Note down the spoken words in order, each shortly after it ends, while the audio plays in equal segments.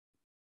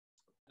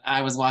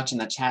I was watching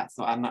the chat,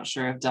 so I'm not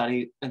sure if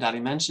Dottie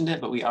mentioned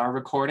it, but we are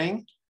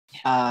recording.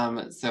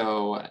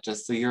 So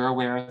just so you're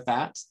aware of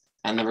that.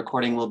 And the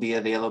recording will be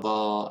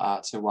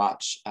available to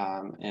watch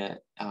on the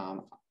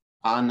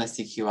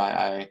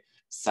CQII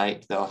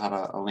site. They'll have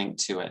a link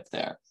to it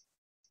there.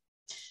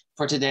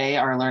 For today,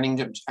 our learning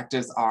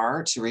objectives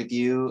are to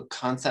review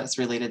concepts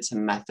related to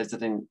methods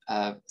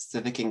of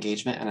civic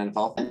engagement and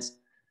involvement,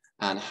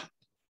 and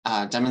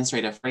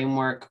demonstrate a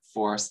framework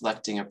for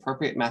selecting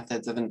appropriate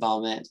methods of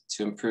involvement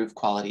to improve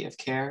quality of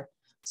care.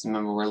 So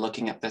remember, we're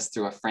looking at this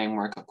through a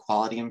framework of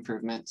quality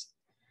improvement.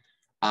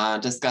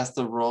 Discuss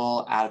the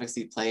role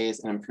advocacy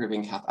plays in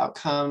improving health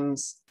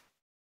outcomes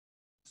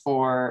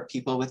for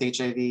people with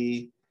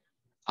HIV.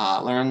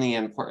 Learn the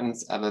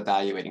importance of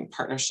evaluating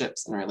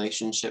partnerships and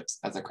relationships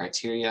as a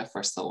criteria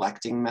for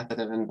selecting method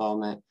of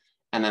involvement,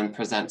 and then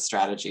present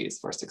strategies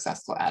for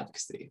successful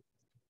advocacy.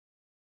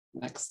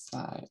 Next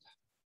slide.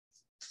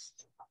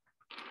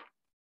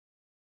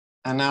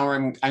 And now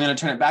I'm going to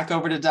turn it back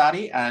over to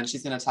Dottie, and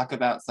she's going to talk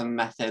about some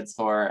methods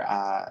for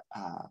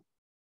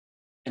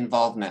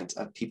involvement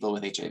of people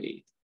with HIV.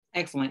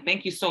 Excellent.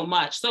 Thank you so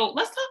much. So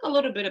let's talk a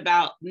little bit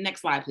about,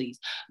 next slide, please,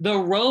 the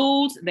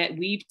roads that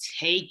we've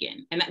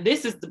taken. And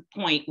this is the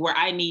point where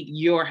I need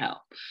your help.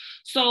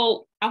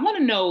 So I want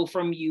to know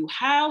from you,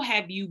 how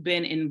have you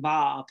been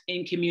involved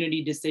in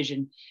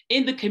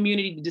the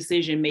community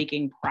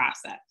decision-making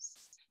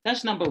process?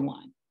 That's number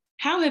one.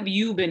 How have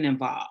you been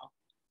involved?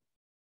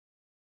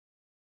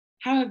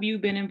 How have you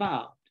been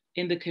involved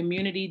in the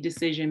community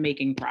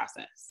decision-making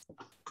process?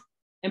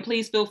 And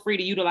please feel free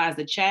to utilize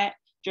the chat.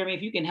 Jeremy,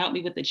 if you can help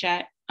me with the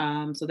chat,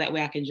 so that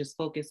way I can just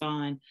focus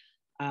on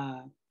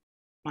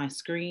my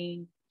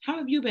screen. How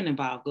have you been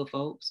involved, good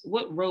folks?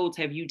 What roads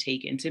have you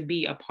taken to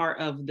be a part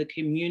of the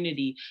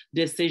community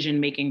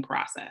decision-making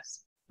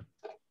process?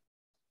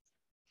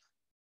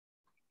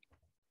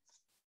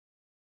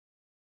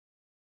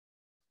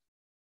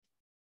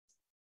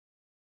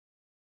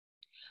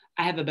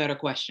 I have a better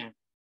question.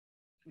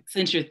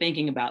 Since you're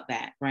thinking about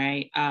that,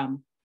 right?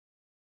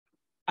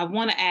 I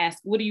want to ask,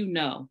 what do you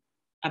know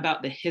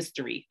about the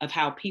history of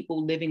how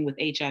people living with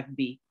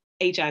HIV,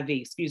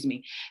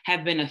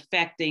 have been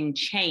affecting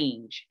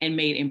change and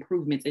made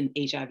improvements in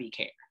HIV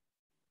care?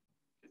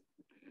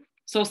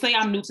 So say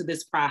I'm new to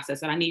this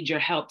process and I need your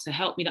help to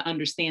help me to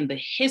understand the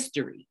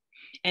history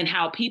and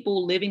how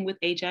people living with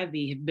HIV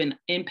have been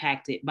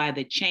impacted by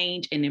the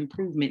change and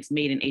improvements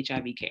made in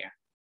HIV care.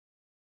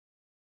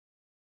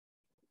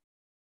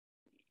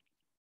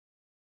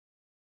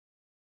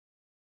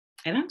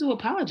 And I do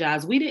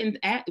apologize. We didn't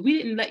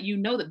let you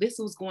know that this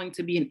was going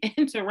to be an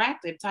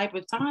interactive type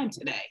of time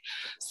today.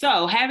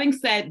 So having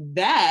said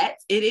that,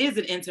 it is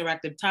an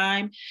interactive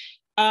time.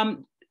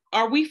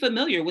 Are we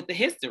familiar with the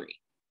history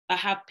of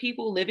how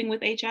people living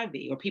with HIV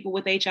or people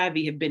with HIV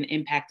have been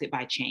impacted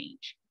by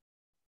change?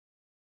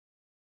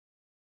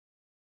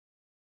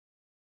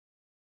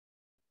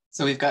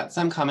 So we've got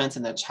some comments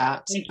in the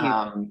chat. Thank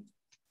you.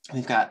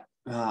 We've got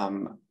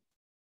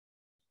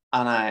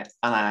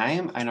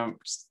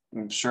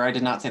I'm sure I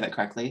did not say that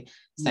correctly,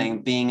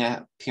 saying being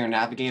a peer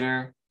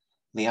navigator.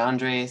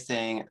 Leandre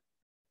saying,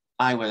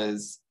 I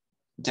was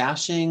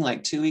dashing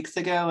like 2 weeks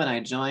ago and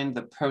I joined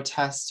the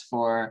protest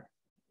for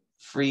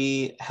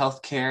free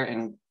healthcare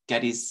in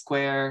Getty's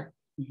Square.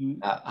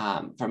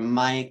 From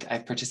Mike,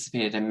 I've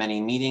participated in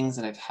many meetings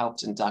and I've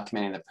helped in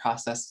documenting the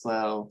process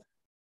flow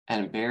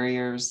and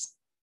barriers.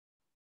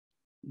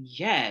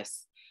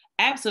 Yes.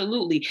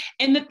 Absolutely.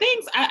 And the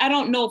things, I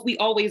don't know if we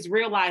always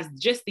realize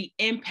just the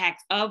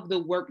impact of the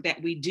work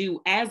that we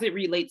do as it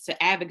relates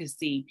to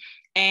advocacy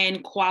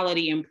and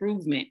quality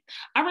improvement.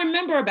 I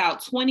remember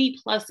about 20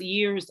 plus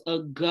years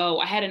ago,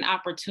 I had an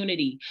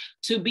opportunity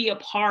to be a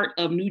part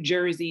of New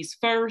Jersey's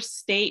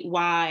first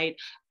statewide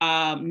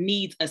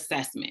needs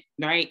assessment,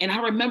 right? And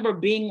I remember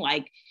being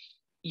like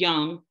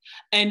young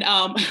and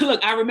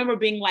I remember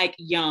being like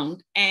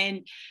young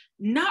and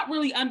not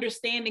really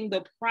understanding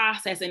the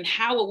process and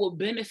how it will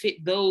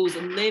benefit those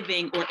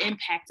living or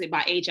impacted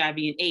by HIV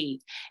and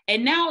AIDS.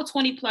 And now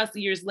 20 plus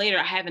years later,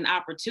 I have an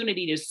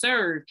opportunity to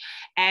serve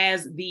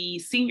as the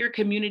senior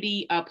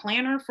community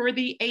planner for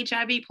the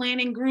HIV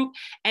planning group.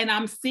 And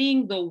I'm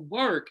seeing the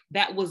work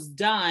that was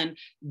done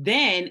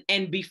then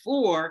and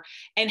before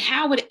and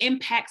how it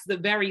impacts the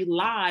very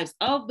lives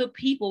of the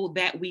people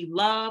that we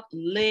love,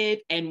 live,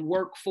 and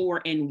work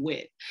for and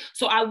with.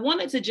 So I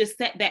wanted to just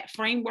set that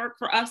framework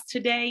for us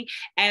today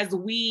as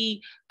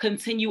we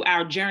continue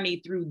our journey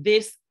through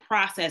this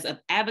process of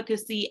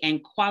advocacy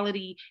and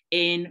quality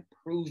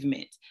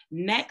improvement.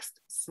 Next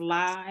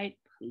slide,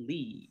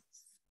 please.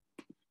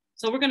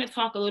 So we're going to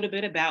talk a little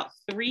bit about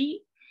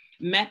 3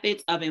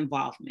 methods of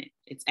involvement.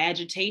 It's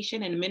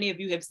agitation, and many of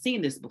you have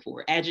seen this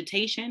before.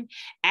 Agitation,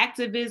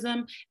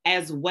 activism,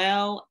 as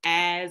well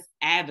as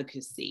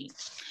advocacy.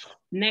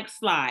 Next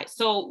slide.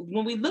 So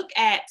when we look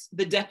at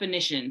the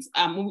definitions,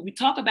 when we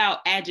talk about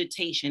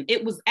agitation,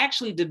 it was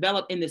actually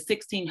developed in the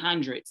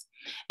 1600s.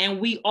 And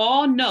we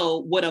all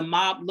know what a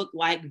mob looked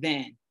like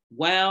then.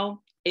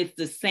 Well, it's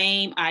the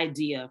same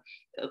idea.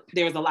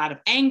 there's a lot of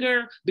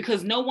anger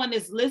because no one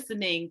is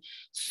listening.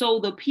 So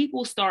the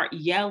people start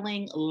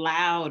yelling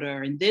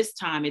louder. And this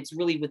time it's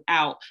really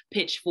without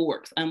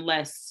pitchforks,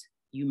 unless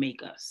you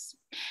make us.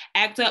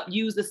 ACT UP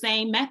used the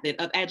same method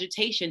of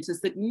agitation to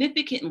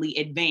significantly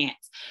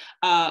advance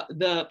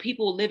the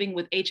people living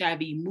with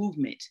HIV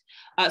movement.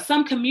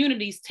 Some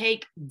communities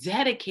take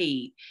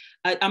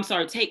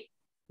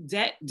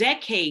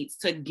decades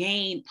to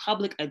gain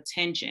public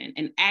attention,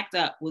 and ACT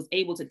UP was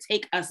able to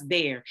take us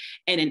there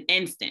in an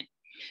instant.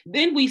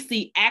 Then we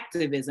see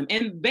activism,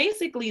 and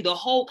basically the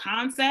whole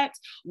concept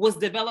was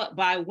developed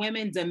by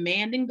women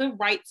demanding the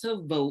right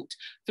to vote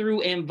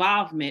through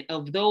involvement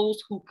of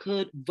those who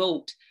could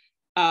vote,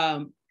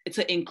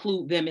 to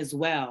include them as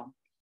well.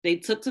 They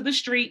took to the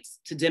streets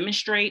to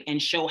demonstrate and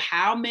show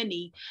how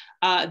many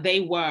they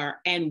were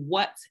and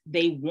what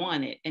they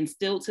wanted. And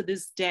still to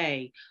this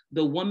day,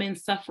 the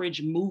women's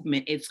suffrage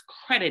movement is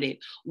credited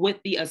with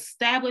the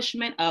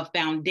establishment of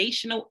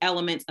foundational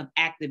elements of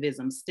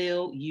activism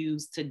still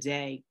used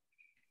today.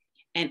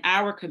 And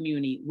our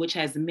community, which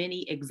has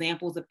many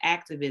examples of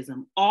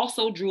activism,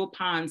 also drew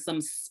upon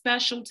some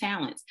special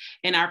talents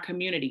in our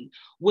community,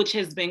 which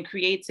has been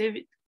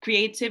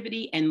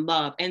creativity and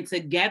love. And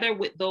together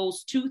with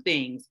those two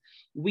things,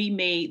 we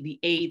made the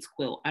AIDS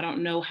quilt. I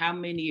don't know how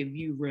many of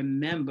you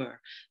remember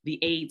the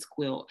AIDS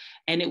quilt.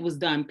 And it was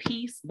done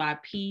piece by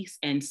piece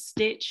and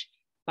stitch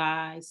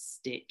by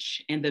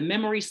stitch. And the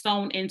memory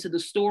sewn into the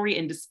story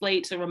and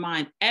displayed to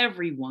remind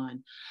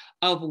everyone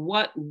of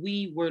what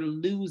we were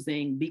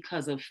losing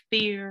because of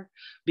fear,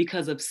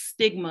 because of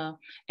stigma,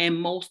 and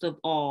most of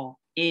all,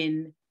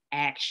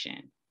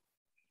 inaction.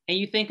 And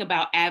you think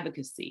about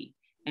advocacy.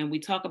 And we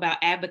talk about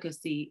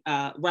advocacy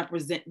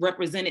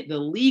represented the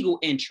legal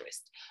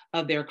interest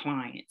of their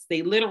clients.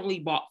 They literally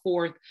brought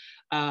forth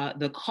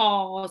the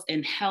cause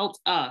and helped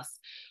us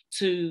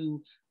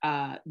to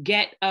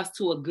get us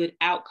to a good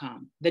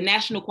outcome. The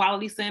National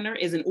Quality Center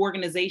is an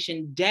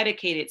organization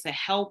dedicated to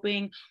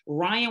helping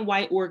Ryan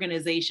White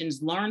organizations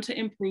learn to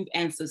improve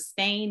and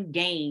sustain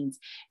gains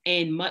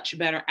and much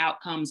better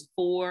outcomes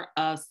for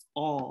us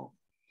all.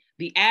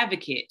 The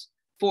Advocate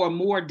for a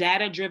more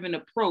data-driven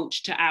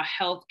approach to our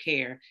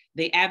healthcare.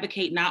 They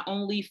advocate not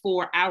only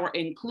for our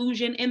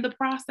inclusion in the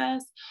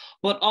process,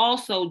 but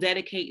also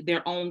dedicate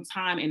their own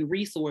time and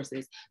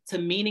resources to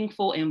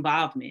meaningful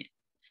involvement.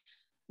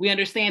 We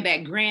understand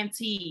that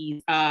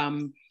grantees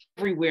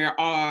everywhere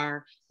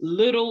are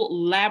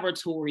little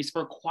laboratories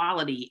for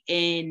quality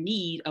in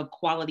need of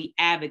quality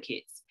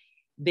advocates.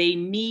 They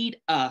need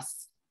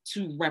us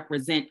to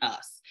represent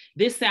us.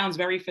 This sounds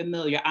very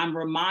familiar. I'm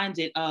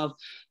reminded of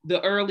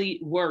the early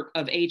work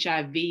of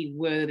HIV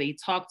where they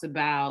talked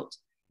about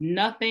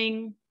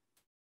nothing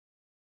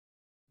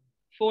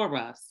for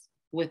us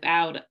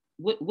without,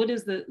 what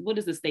is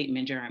the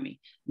statement, Jeremy?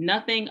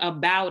 Nothing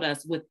about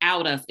us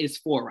without us is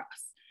for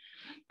us.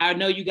 I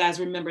know you guys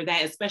remember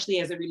that, especially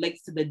as it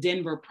relates to the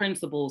Denver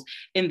principles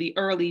in the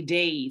early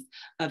days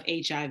of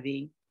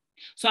HIV.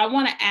 So I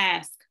want to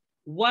ask,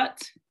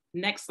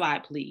 next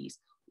slide, please.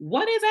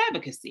 What is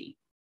advocacy?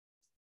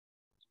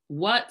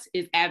 What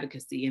is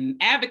advocacy? And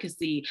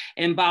advocacy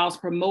involves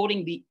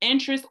promoting the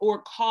interest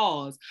or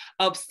cause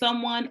of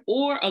someone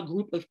or a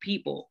group of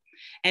people.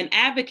 An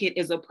advocate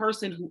is a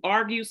person who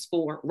argues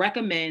for,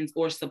 recommends,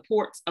 or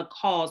supports a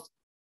cause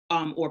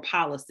or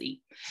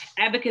policy.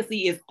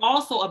 Advocacy is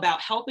also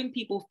about helping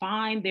people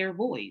find their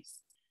voice.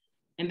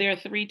 And there are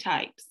three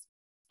types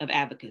of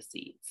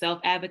advocacy: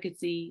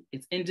 self-advocacy,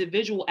 it's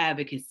individual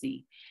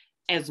advocacy,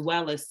 as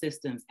well as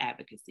systems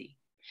advocacy.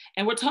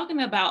 And we're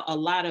talking about a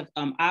lot of,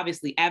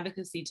 obviously,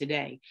 advocacy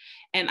today.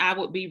 And I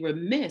would be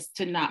remiss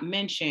to not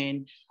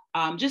mention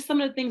just some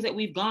of the things that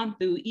we've gone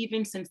through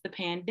even since the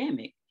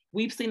pandemic.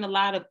 We've seen a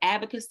lot of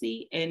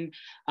advocacy and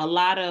a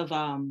lot of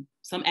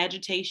some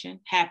agitation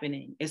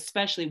happening,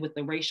 especially with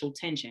the racial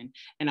tension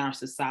in our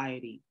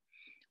society.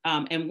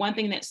 And one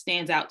thing that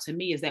stands out to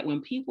me is that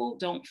when people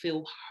don't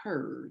feel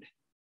heard,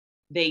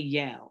 they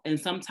yell. And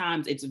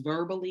sometimes it's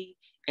verbally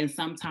and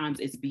sometimes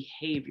it's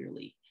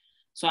behaviorally.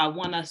 So I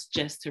want us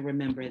just to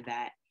remember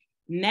that.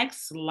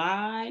 Next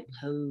slide,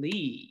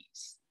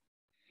 please.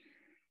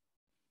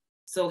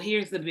 So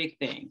here's the big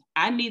thing.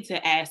 I need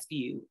to ask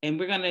you, and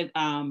we're gonna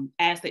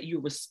ask that you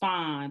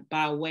respond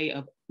by way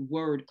of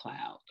word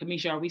cloud.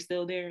 Kamisha, are we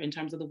still there in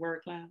terms of the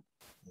word cloud?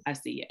 I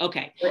see it,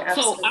 okay.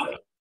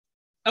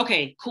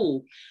 Okay,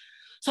 cool.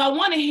 So I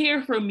wanna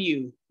hear from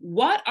you.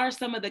 What are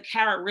some of the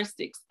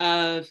characteristics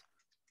of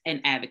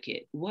an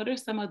advocate? What are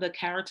some of the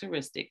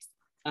characteristics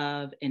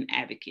of an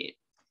advocate?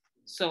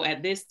 So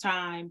at this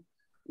time,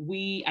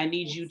 I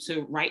need you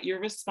to write your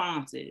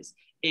responses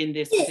in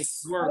this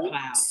word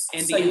cloud,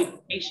 and the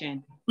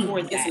information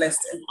for that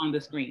on the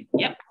screen.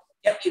 Yep,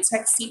 you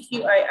text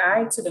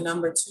CQII to the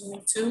number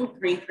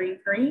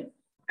 22333,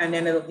 and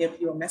then it'll give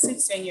you a message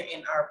saying you're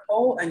in our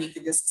poll, and you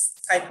can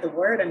just type the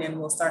word, and then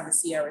we'll start to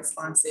see our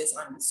responses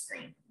on the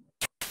screen.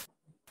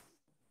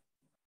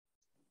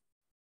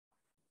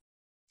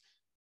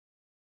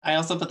 I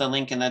also put the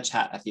link in the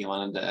chat if you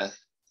wanted to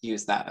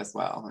use that as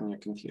well on your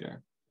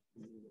computer.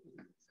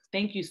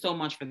 Thank you so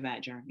much for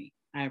that, Jeremy.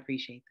 I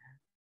appreciate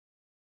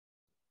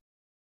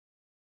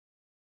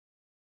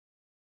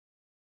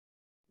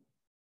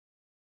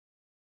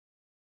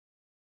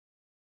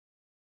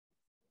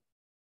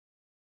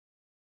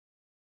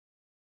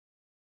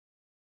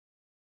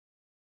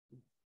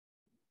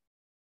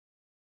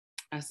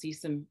that. I see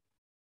some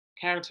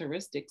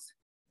characteristics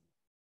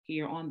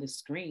here on the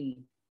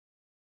screen.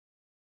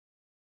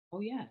 Oh,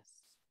 yes.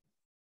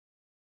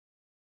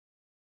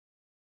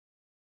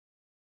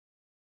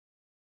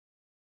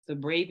 The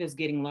brave is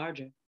getting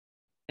larger.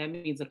 That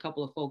means a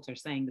couple of folks are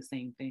saying the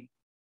same thing.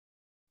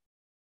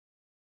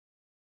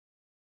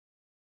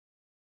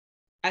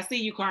 I see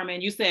you,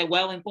 Carmen. You said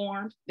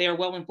well-informed. They're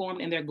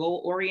well-informed and they're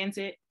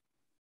goal-oriented.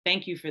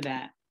 Thank you for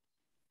that.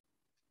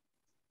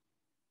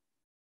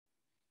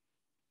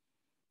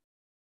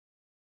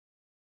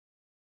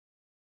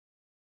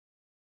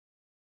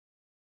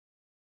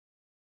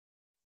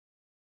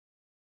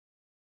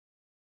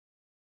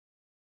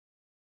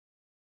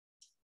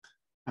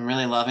 I'm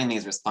really loving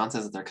these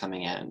responses that they're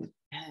coming in.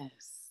 Yes,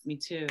 me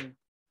too.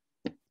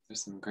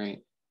 There's some great.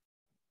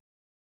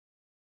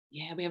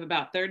 Yeah, we have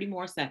about 30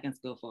 more seconds,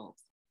 good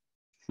folks.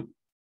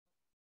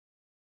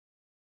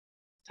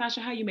 Tasha,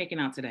 how you making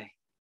out today?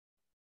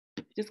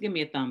 Just give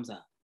me a thumbs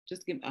up.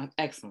 Just give,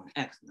 excellent,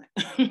 excellent.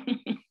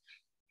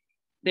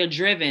 They're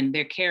driven,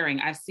 they're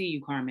caring. I see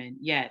you, Carmen.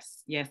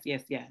 Yes, yes,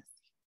 yes, yes.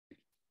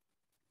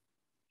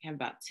 We have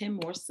about 10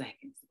 more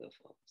seconds, good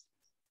folks.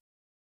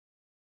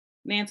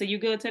 Nancy, you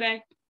good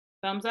today?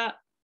 Thumbs up.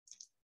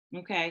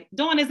 Okay.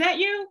 Dawn, is that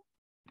you?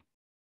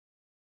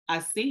 I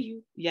see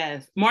you.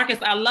 Yes. Marcus,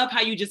 I love how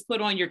you just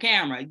put on your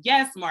camera.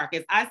 Yes,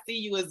 Marcus, I see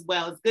you as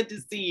well. It's good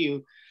to see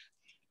you.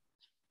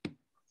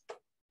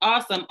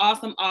 Awesome,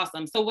 awesome,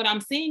 awesome. So what I'm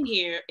seeing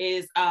here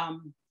is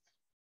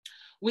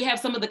we have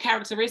some of the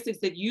characteristics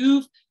that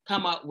you've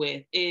come up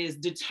with is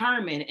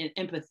determined and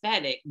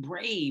empathetic,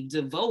 brave,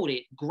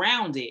 devoted,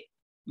 grounded,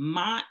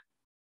 minded,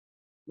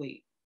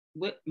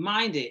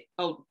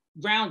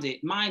 grounded,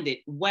 minded,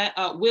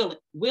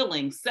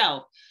 willing,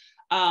 self,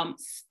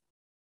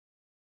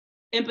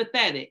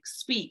 empathetic,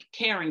 speak,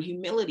 caring,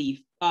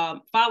 humility,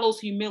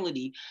 follows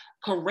humility,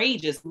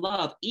 courageous,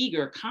 love,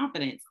 eager,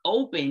 confidence,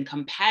 open,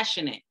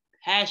 compassionate,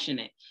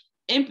 passionate,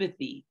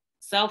 empathy,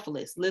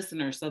 selfless,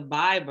 listener,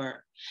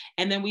 survivor.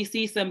 And then we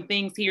see some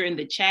things here in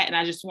the chat, and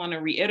I just want to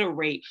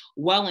reiterate: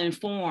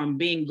 well-informed,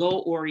 being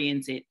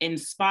goal-oriented,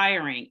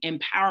 inspiring,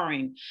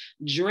 empowering,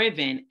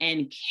 driven,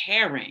 and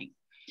caring.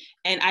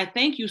 And I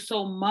thank you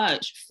so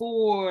much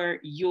for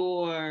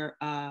your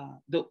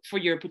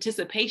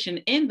participation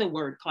in the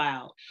word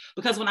cloud,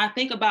 because when I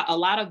think about a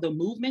lot of the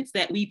movements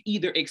that we've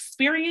either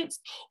experienced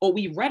or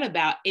we read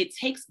about, it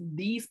takes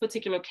these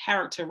particular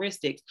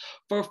characteristics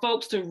for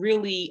folks to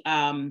really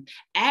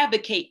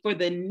advocate for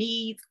the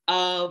needs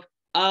of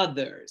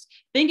others.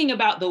 Thinking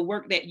about the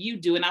work that you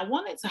do, and I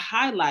wanted to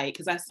highlight,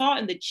 because I saw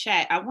in the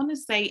chat, I want to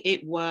say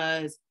it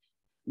was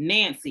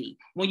Nancy,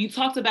 when you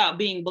talked about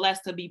being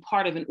blessed to be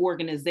part of an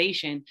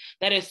organization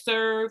that has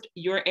served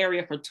your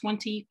area for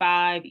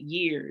 25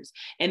 years,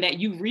 and that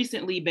you've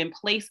recently been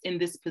placed in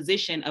this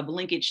position of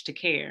linkage to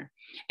care,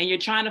 and you're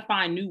trying to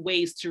find new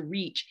ways to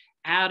reach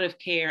out of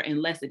care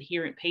and less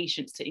adherent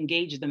patients to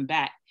engage them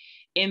back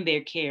in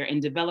their care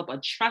and develop a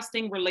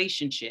trusting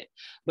relationship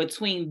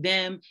between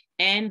them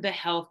and the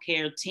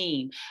healthcare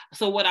team.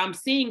 So what I'm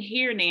seeing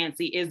here,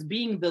 Nancy, is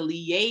being the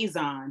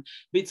liaison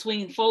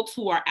between folks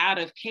who are out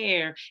of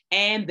care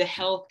and the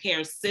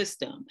healthcare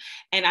system.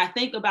 And I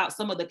think about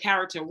some of the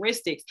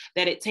characteristics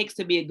that it takes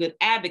to be a good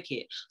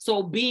advocate.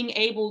 So being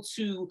able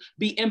to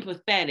be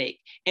empathetic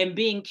and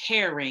being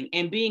caring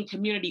and being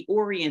community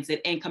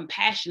oriented and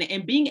compassionate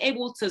and being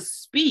able to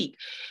speak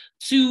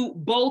to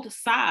both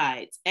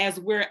sides as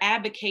we're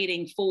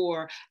advocating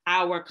for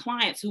our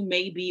clients who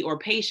may be, or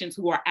patients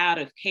who are out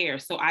of care.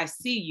 So I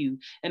see you,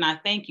 and I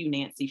thank you,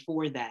 Nancy,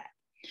 for that.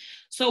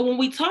 So when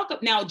we talk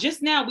now,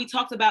 just now we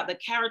talked about the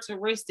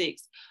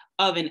characteristics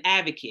of an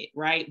advocate,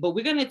 right? But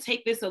we're going to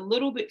take this a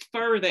little bit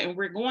further, and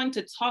we're going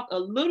to talk a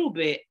little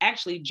bit,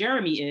 actually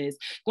Jeremy is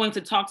going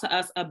to talk to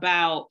us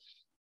about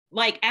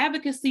like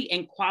advocacy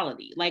and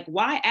quality, like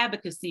why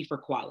advocacy for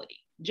quality?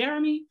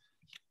 Jeremy?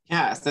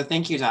 Yeah, so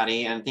thank you,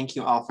 Dottie, and thank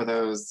you all for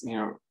those,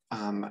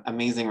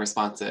 amazing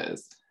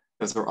responses.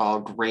 Those were all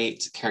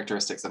great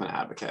characteristics of an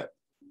advocate.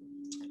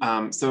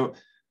 So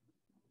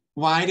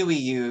why do we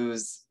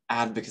use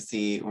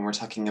advocacy when we're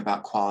talking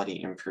about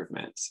quality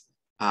improvement?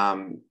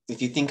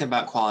 If you think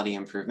about quality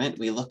improvement,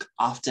 we look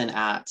often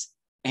at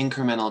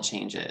incremental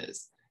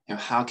changes.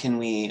 How can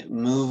we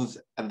move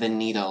the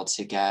needle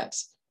to get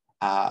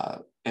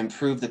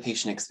improve the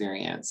patient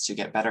experience, to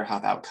get better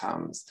health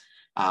outcomes?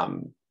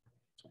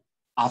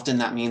 Often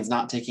that means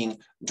not taking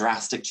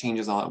drastic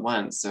changes all at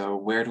once. So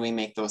where do we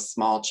make those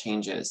small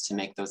changes to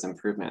make those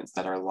improvements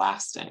that are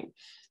lasting?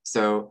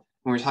 So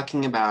when we're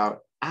talking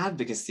about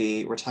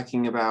advocacy, we're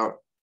talking about,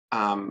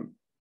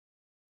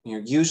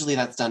 usually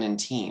that's done in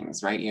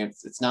teams, right?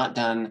 It's not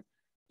done,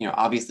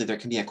 obviously there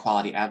can be a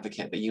quality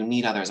advocate, but you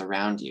need others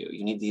around you.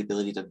 You need the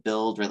ability to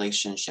build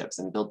relationships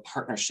and build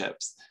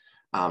partnerships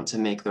to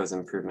make those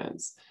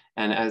improvements.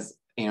 And as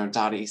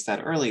Dottie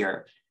said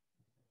earlier,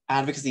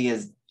 advocacy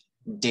is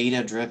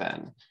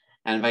data-driven.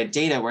 And by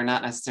data, we're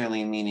not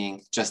necessarily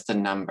meaning just the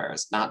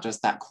numbers, not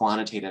just that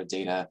quantitative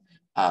data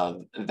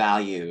of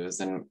values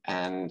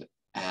and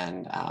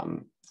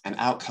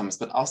outcomes,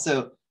 but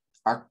also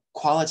our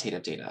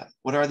qualitative data.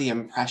 What are the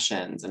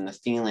impressions and the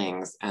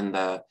feelings and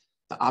the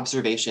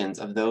observations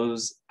of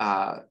those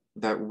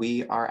that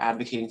we are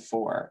advocating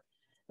for?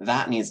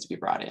 That needs to be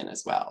brought in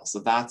as well. So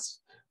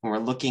that's when we're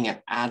looking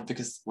at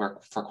advocacy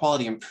work for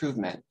quality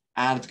improvement,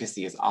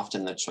 advocacy is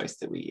often the choice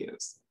that we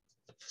use.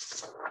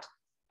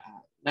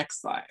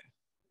 Next slide.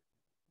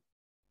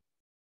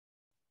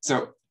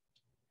 So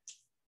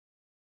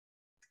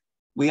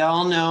we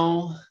all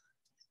know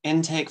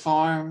intake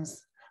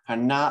forms are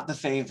not the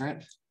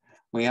favorite.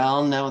 We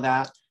all know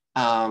that.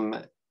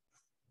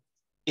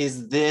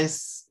 Is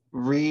this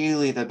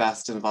really the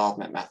best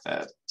involvement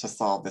method to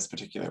solve this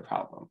particular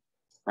problem,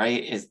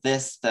 right? Is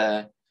this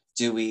the,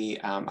 do we,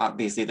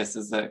 obviously this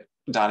is the,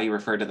 Dottie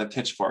referred to the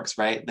pitchforks,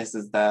 right? This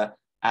is the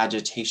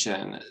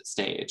agitation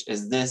stage.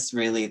 Is this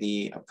really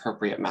the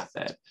appropriate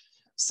method?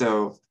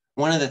 So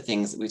one of the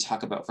things that we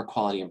talk about for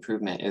quality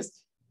improvement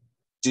is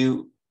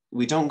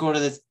we don't want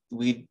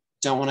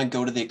to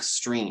go to the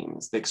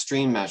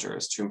extreme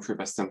measures to improve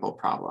a simple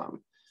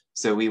problem.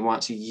 So we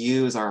want to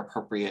use our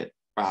appropriate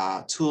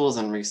tools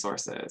and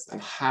resources,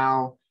 and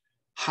how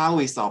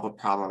we solve a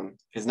problem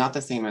is not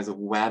the same as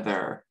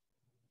whether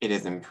it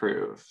is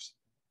improved.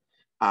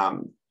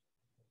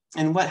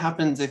 And what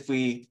happens if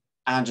we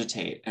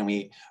agitate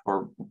and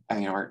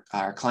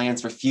our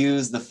clients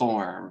refuse the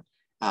form?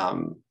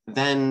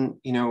 Then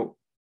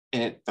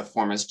the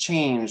form is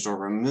changed or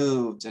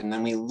removed, and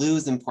then we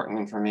lose important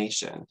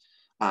information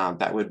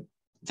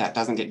that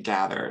doesn't get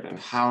gathered. And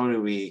how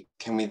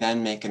can we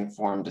then make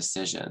informed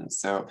decisions?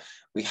 So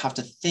we have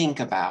to think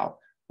about,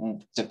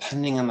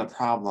 depending on the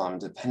problem,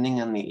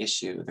 depending on the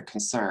issue, the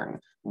concern,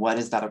 what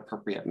is that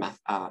appropriate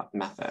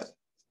method?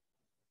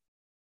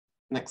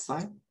 Next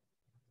slide.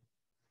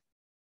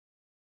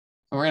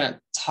 We're going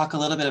to talk a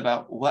little bit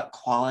about what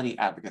quality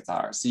advocates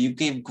are. So you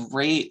gave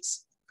great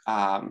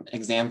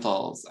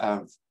examples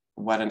of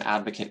what an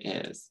advocate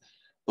is.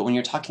 But when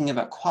you're talking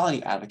about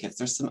quality advocates,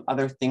 there's some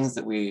other things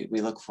that we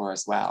look for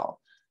as well.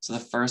 So the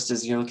first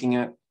is you're looking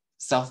at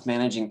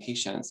self-managing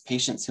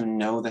patients who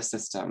know the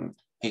system,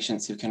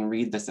 patients who can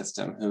read the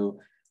system, who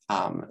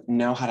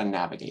know how to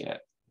navigate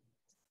it,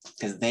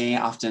 because they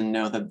often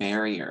know the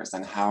barriers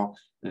and how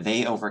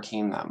they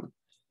overcame them,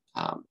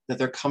 that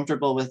they're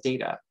comfortable with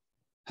data.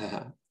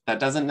 That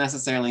doesn't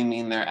necessarily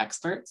mean they're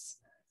experts.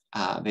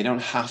 They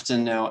don't have to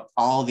know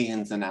all the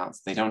ins and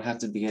outs. They don't have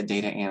to be a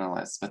data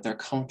analyst, but they're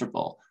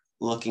comfortable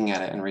looking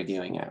at it and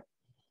reviewing it.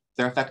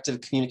 They're effective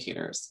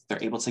communicators.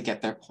 They're able to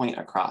get their point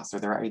across or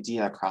their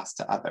idea across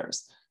to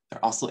others.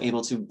 They're also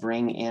able to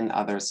bring in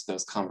others to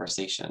those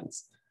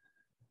conversations.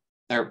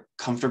 They're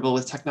comfortable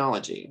with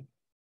technology.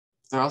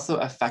 They're also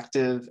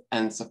effective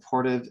and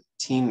supportive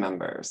team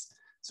members.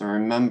 So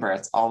remember,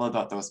 it's all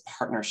about those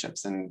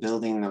partnerships and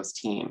building those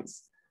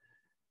teams.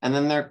 And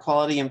then they're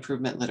quality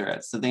improvement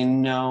literate. So they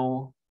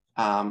know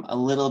a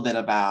little bit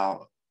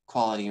about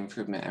quality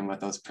improvement and what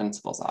those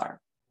principles are.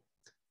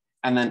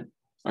 And then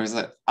there's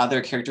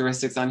other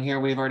characteristics on here.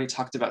 We've already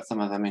talked about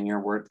some of them in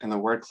the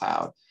word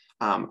cloud.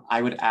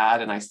 I would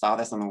add, and I saw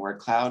this on the word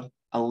cloud,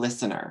 a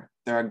listener.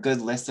 They're a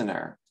good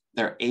listener.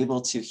 They're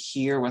able to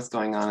hear what's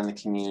going on in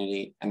the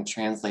community and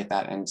translate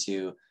that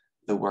into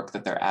the work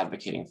that they're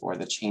advocating for,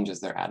 the changes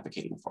they're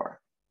advocating for.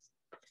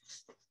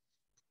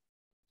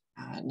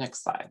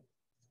 Next slide.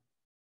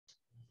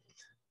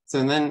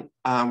 So then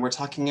we're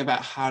talking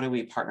about how do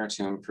we partner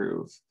to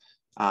improve.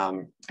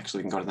 Actually,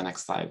 we can go to the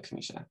next slide,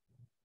 Kamisha.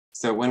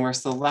 So when we're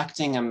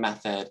selecting a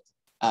method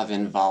of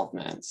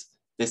involvement,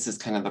 this is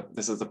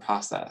the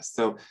process.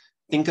 So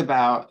think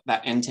about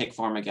that intake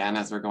form again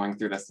as we're going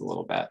through this a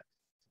little bit.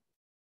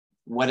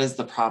 What is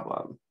the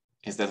problem?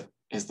 Is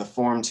the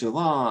form too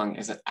long?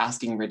 Is it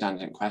asking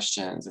redundant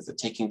questions? Is it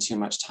taking too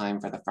much time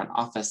for the front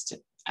office to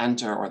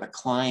enter or the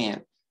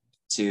client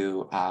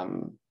to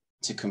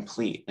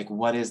complete? Like,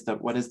 what is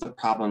the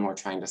problem we're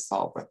trying to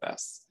solve with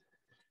this?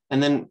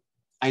 And then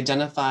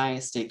identify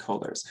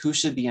stakeholders. Who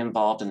should be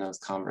involved in those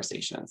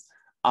conversations?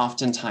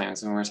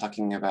 Oftentimes when we're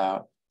talking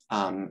about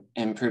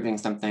improving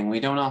something, we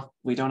don't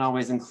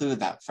always include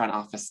that front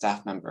office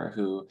staff member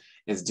who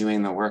is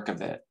doing the work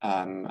of it,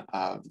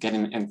 of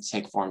getting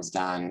intake forms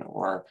done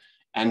or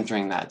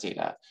entering that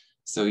data.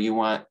 So you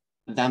want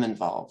them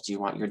involved. You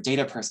want your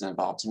data person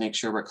involved to make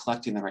sure we're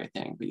collecting the right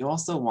thing, but you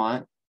also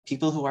want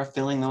people who are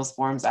filling those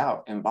forms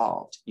out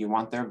involved. You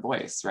want their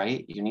voice,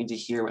 right? You need to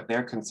hear what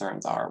their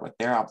concerns are, what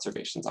their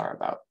observations are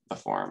about the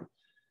form.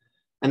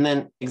 And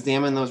then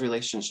examine those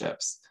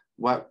relationships.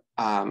 What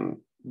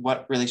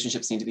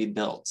relationships need to be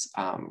built?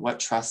 What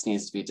trust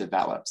needs to be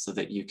developed so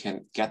that you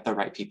can get the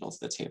right people to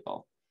the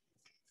table?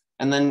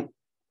 And then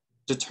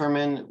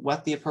determine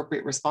what the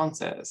appropriate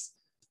response is.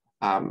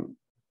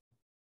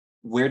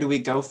 Where do we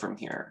go from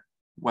here?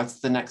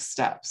 What's the next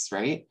steps,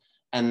 right?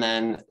 and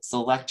then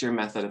select your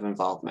method of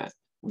involvement.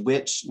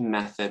 Which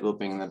method will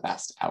bring the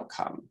best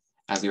outcome?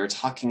 As we were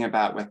talking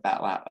about with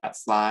that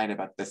slide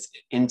about this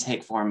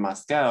intake form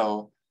must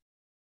go,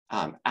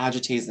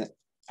 agitation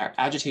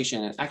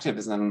and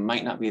activism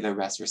might not be the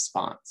best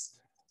response.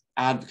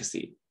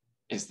 Advocacy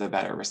is the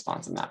better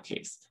response in that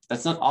case.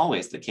 That's not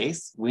always the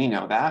case. We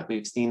know that.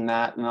 We've seen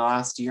that in the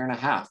last year and a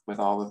half with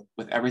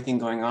everything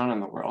going on in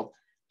the world.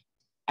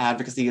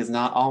 Advocacy is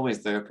not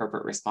always the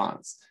appropriate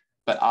response,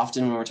 but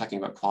often when we're talking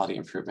about quality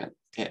improvement,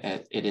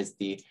 it is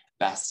the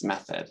best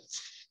method.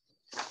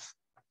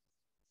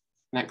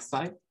 Next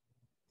slide.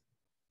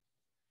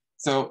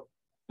 So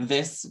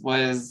this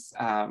was,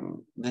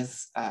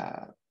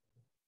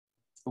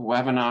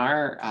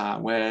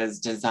 webinar was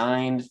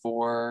designed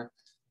for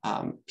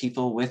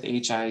people with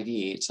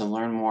HIV to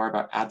learn more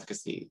about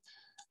advocacy.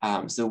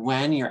 So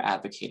when you're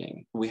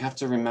advocating, we have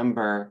to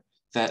remember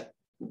that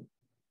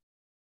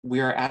we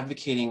are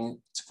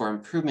advocating for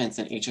improvements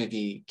in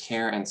HIV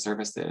care and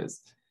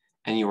services,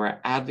 and you are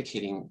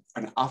advocating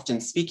and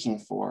often speaking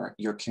for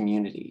your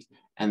community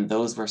and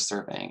those we're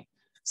serving.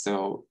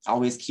 So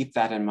always keep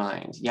that in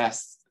mind.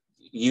 Yes,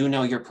 you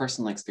know your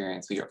personal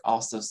experience, but you're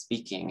also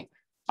speaking.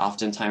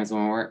 Oftentimes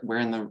when we're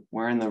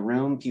in the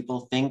room,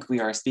 people think we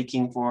are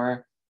speaking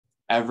for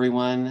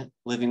everyone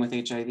living with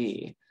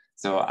HIV.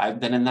 So I've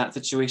been in that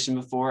situation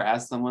before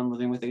as someone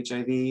living with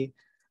HIV.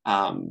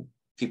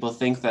 People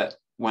think that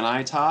when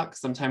I talk,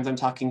 sometimes I'm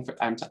talking for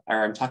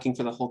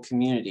the whole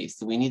community.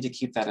 So we need to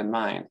keep that in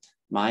mind.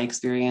 My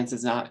experience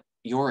is not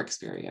your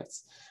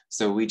experience.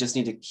 So we just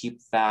need to keep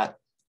that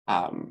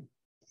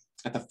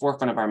at the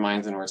forefront of our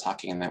minds when we're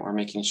talking, and that we're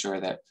making sure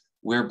that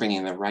we're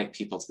bringing the right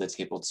people to the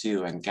table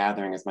too, and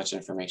gathering as much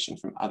information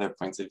from other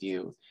points of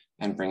view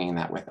and bringing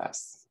that with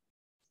us.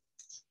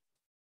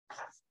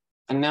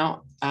 And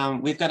now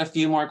we've got a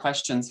few more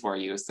questions for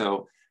you.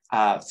 So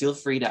feel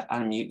free to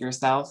unmute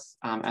yourself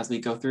as we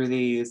go through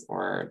these,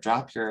 or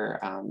drop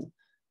your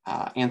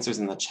answers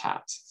in the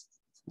chat.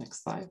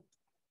 Next slide.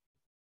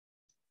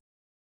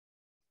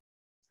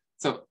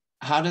 So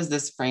how does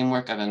this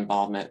framework of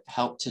involvement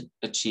help to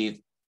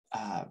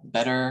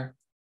better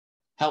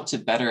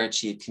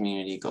achieve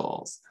community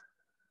goals?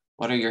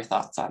 What are your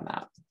thoughts on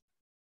that?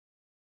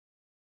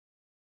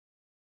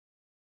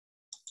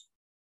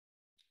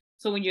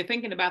 So when you're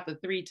thinking about the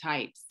 3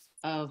 types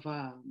of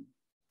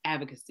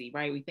advocacy,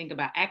 right? We think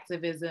about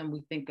activism,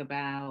 we think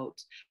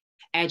about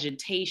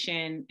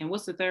agitation, and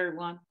what's the third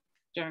one,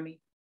 Jeremy?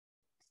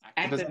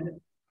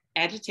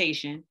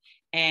 Agitation,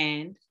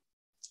 and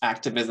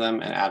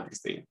activism and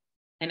advocacy.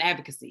 And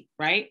advocacy,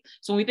 right?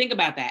 So when we think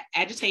about that,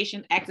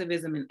 agitation,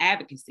 activism, and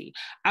advocacy,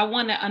 I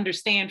want to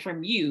understand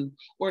from you,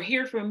 or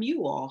hear from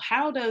you all,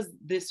 how does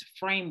this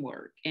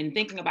framework, and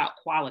thinking about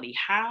quality,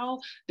 how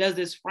does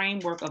this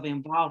framework of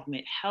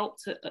involvement help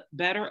to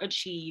better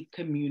achieve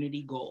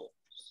community goals?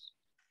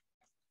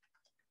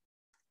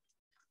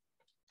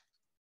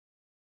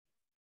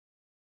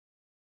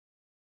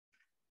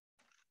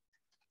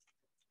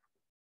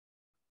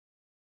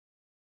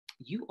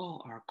 You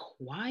all are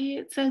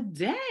quiet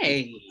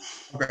today.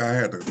 Okay, I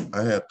had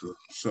to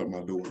shut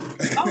my door.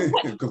 Oh,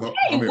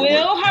 hey,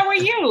 Will, how are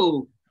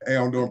you? Hey,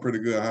 I'm doing pretty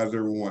good. How's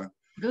everyone?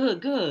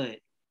 Good.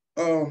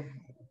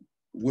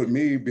 With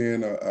me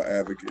being an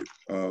advocate,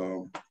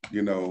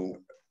 you know,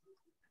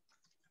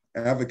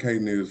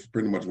 advocating is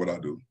pretty much what I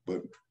do.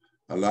 But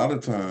a lot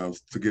of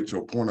times, to get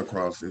your point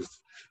across, is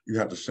you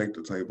have to shake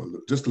the table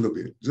just a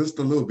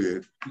little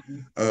bit,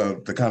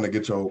 to kind of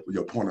get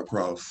your point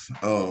across.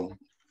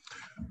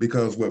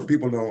 Because what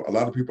a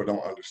lot of people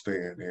don't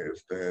understand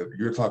is that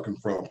you're talking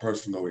from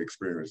personal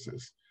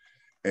experiences.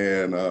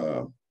 And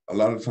a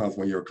lot of times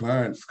when your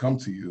clients come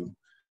to you,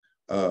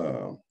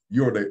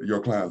 you're your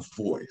client's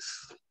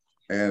voice.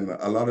 And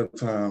a lot of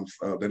times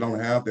they don't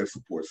have their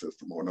support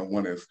system, or no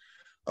one is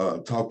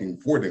talking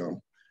for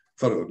them.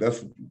 So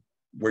that's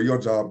where your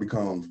job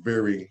becomes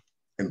very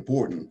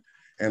important.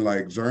 And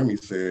like Jeremy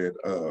said,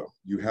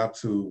 you have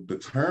to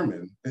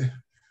determine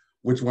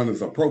which one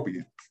is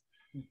appropriate.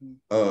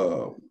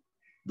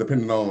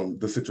 Depending on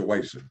the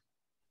situation.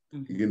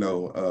 You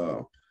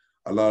know,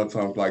 a lot of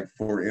times, like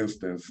for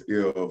instance,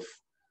 if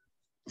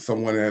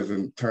someone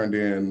hasn't turned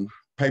in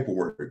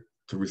paperwork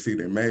to receive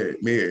their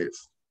meds,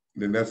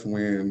 then that's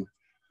when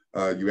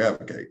you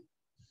advocate.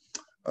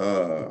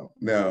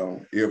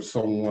 Now, if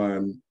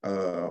someone,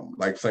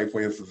 like say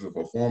for instance, if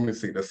a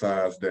pharmacy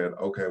decides that,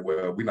 okay,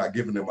 well, we're not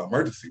giving them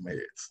emergency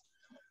meds,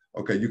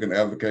 okay, you can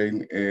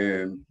advocate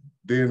and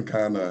then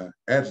kind of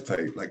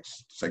agitate, like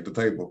shake the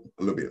table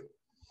a little bit.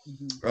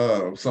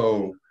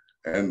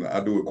 And I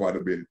do it quite a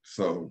bit.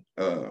 So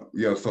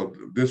yeah, so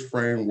this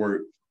framing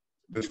work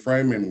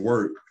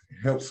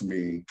helps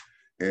me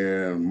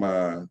in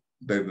my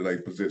day-to-day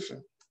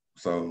position.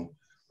 So,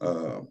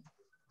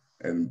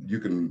 and you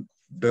can,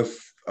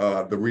 that's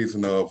the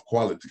reason of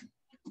quality.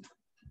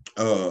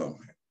 You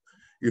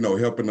know,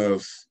 helping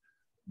us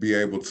be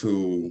able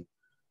to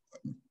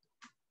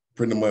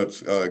pretty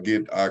much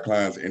get our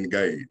clients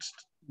engaged.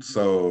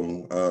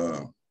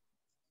 So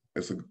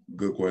It's a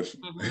good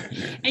question.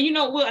 Mm-hmm. And you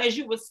know, well, as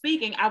you were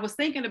speaking, I was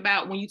thinking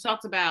about when you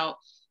talked about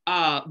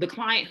the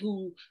client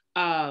who,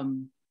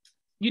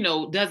 you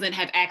know, doesn't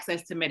have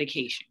access to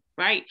medication,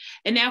 right?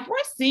 And now if we're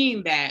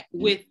seeing that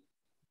with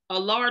a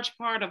large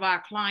part of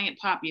our client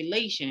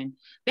population,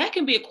 that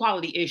can be a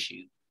quality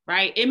issue,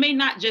 right? It may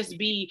not just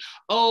be,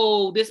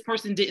 oh, this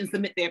person didn't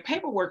submit their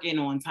paperwork in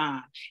on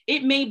time.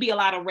 It may be a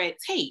lot of red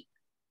tape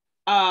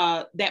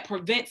that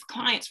prevents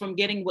clients from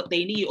getting what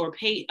they need, or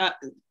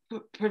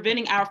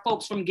preventing our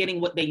folks from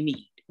getting what they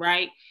need,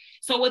 right?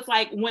 So it's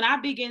like when I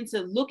begin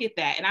to look at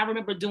that, and I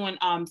remember doing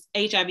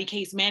HIV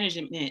case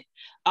management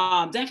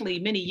definitely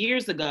many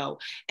years ago.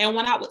 And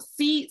when I would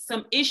see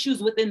some issues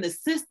within the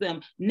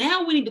system,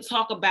 now we need to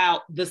talk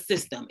about the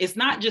system. It's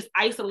not just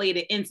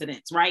isolated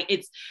incidents, right?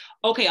 It's,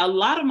 okay, a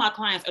lot of my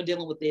clients are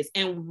dealing with this.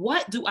 And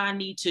what do I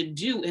need to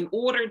do in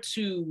order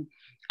to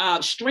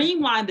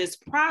streamline this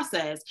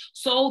process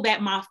so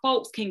that my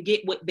folks can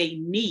get what they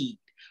need?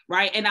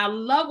 Right. And I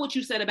love what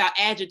you said about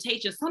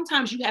agitation.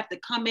 Sometimes you have to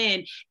come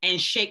in and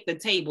shake the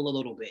table a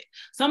little bit.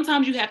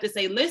 Sometimes you have to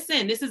say,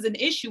 listen, this is an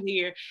issue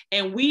here,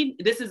 and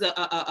this is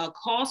a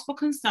cause for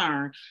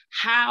concern.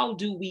 How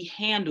do we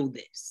handle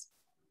this?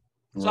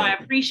 Right. So I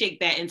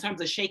appreciate that in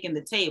terms of shaking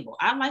the table.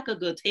 I like a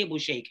good table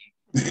shaking.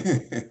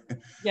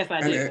 Yes,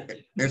 I do.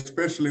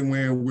 Especially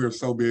when we're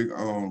so big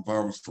on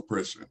viral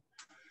suppression.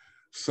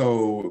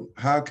 So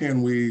how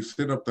can we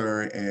sit up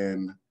there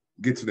and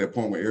get to that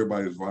point where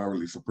everybody's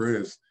virally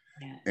suppressed?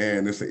 Yeah.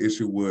 And it's an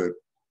issue with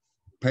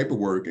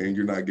paperwork, and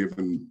you're not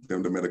giving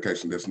them the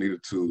medication that's needed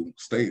to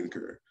stay in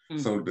care. Mm-hmm.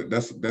 So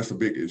that's a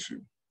big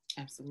issue.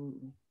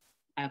 Absolutely.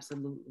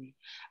 Absolutely.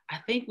 I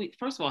think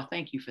first of all,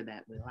 thank you for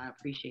that, Will. I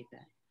appreciate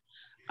that.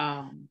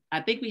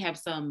 I think we have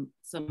some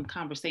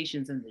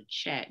conversations in the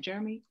chat.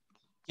 Jeremy?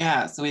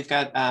 Yeah, so we've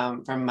got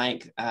from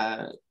Mike,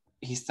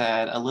 he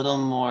said a little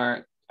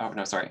more,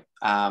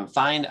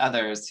 find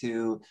others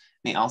who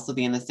may also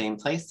be in the same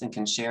place and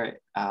can share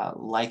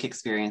like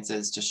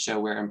experiences to show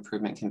where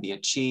improvement can be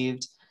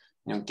achieved.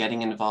 You know,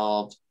 getting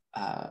involved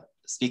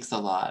speaks a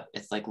lot.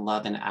 It's like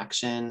love in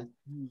action.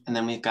 And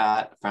then we've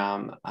got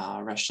from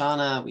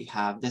Rashana, we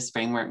have this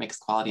framework makes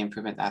quality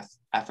improvement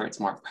efforts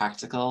more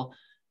practical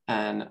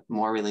and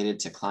more related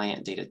to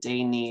client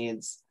day-to-day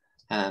needs.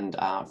 And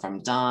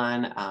from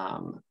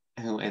Don,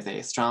 who is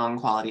a strong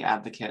quality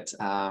advocate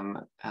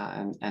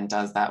and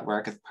does that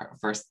work as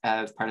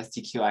part of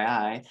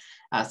CQII,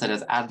 said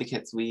as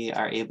advocates, we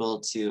are able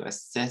to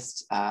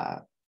assist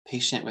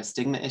patient with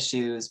stigma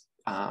issues,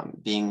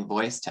 being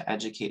voiced to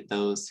educate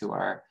those who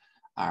are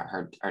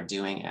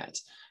doing it.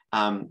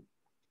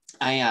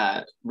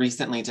 I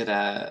recently did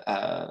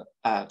a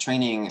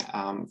training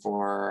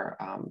for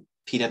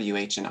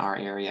PWH in our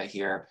area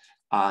here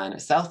on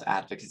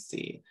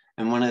self-advocacy.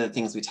 And one of the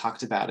things we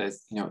talked about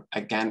is, you know,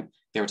 again,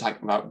 they were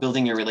talking about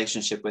building your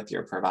relationship with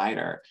your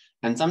provider.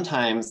 And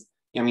sometimes,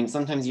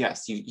 sometimes,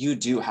 yes, you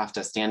do have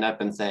to stand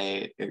up and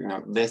say, you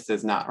know, this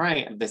is not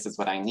right, this is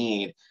what I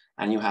need,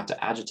 and you have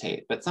to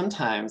agitate. But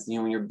sometimes, you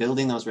know, when you're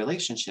building those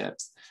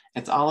relationships,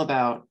 it's all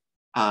about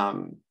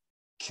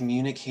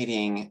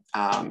communicating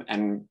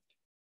and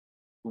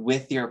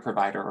with your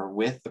provider or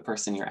with the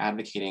person you're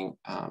advocating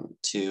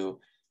to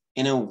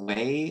in a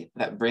way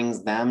that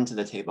brings them to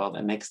the table,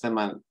 that makes them,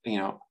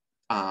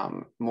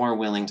 more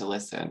willing to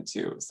listen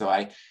to. So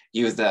I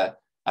used a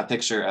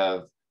picture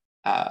of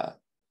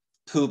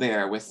Pooh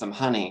Bear with some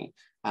honey.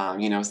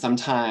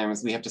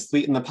 Sometimes we have to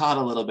sweeten the pot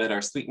a little bit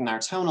or sweeten our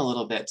tone a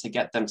little bit to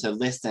get them to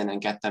listen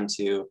and get them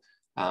to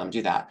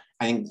do that.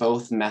 I think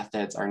both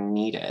methods are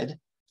needed.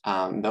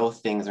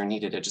 Both things are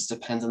needed. It just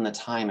depends on the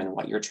time and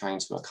what you're trying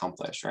to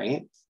accomplish,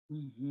 right?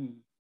 Mm-hmm.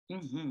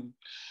 Mm-hmm.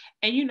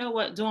 And you know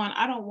what, Dawn,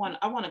 I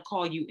want to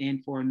call you in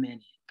for a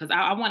minute, because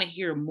I want to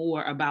hear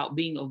more about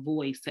being a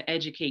voice to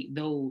educate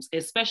those,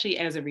 especially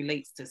as it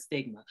relates to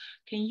stigma.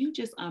 Can you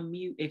just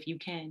unmute if you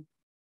can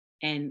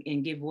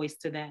and give voice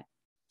to that?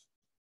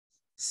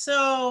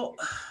 So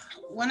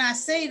when I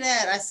say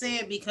that, I say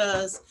it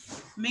because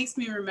it makes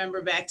me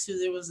remember back to,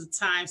 there was a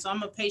time, so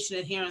I'm a patient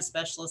adherence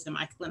specialist in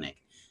my clinic.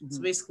 Mm-hmm.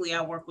 So basically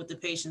I work with the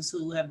patients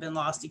who have been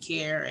lost to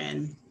care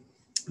and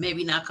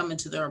maybe not coming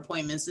to their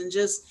appointments, and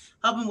just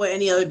help them with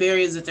any other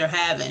barriers that they're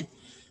having.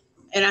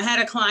 And I had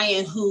a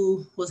client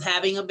who was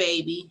having a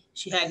baby.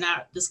 She had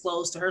not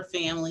disclosed to her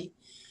family.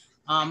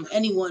 No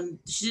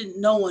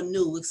one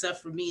knew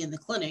except for me in the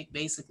clinic,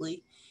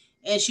 basically.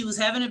 And she was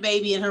having a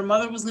baby, and her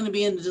mother was going to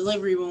be in the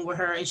delivery room with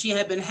her. And she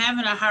had been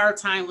having a hard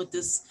time with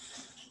this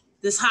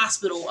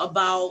hospital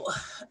about,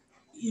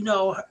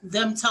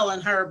 them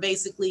telling her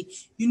basically,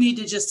 you need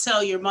to just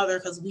tell your mother,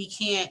 because we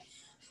can't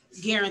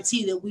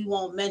guarantee that we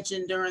won't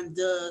mention during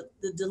the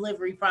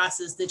delivery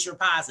process that you're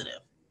positive.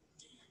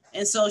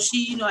 And so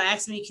she,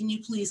 asked me, can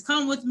you please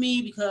come with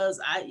me? Because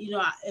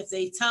if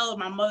they tell her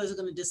my mother's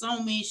going to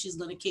disown me, she's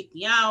going to kick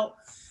me out.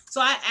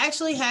 So I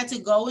actually had to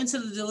go into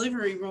the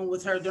delivery room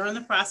with her during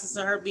the process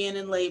of her being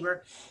in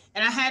labor.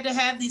 And I had to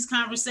have these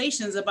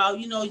conversations about,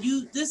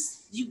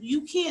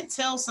 you can't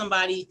tell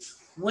somebody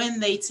when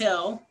they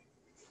tell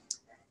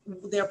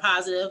they're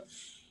positive.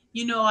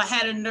 you know, I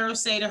had a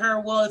nurse say to her,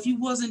 well, if you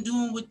wasn't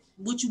doing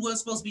what you was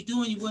supposed to be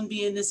doing, you wouldn't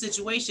be in this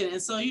situation.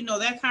 And so, you know,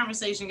 that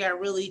conversation got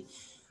really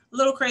a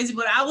little crazy,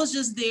 but I was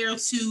just there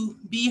to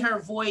be her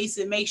voice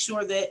and make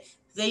sure that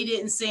they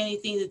didn't say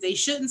anything that they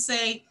shouldn't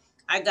say.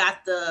 I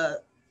got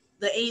the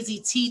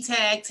AZT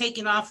tag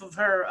taken off of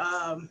her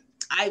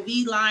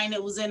IV line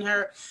that was in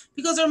her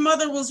because her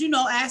mother was, you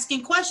know,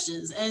 asking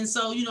questions. And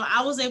so, you know,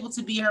 I was able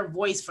to be her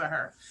voice for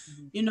her,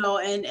 you know,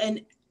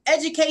 and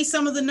educate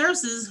some of the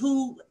nurses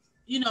who,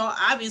 you know,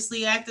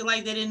 obviously acted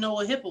like they didn't know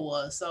what HIPAA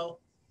was. So,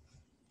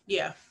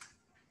 yeah.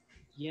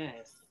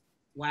 Yes.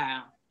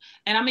 Wow.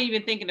 And I'm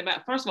even thinking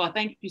about, first of all,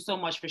 thank you so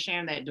much for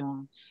sharing that,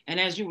 Dawn. And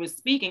as you were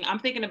speaking, I'm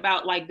thinking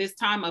about like this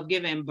time of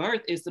giving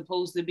birth is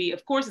supposed to be,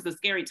 of course, it's a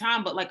scary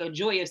time, but like a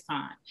joyous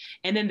time.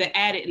 And then the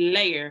added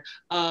layer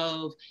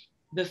of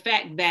the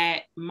fact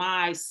that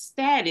my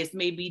status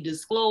may be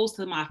disclosed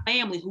to my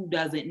family who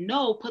doesn't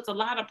know puts a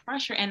lot of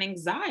pressure and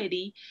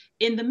anxiety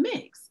in the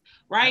mix,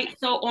 right?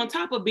 So on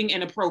top of being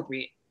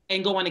inappropriate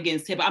and going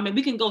against HIPAA, I mean,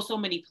 we can go so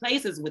many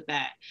places with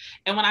that.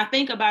 And when I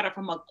think about it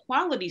from a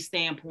quality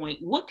standpoint,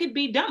 what could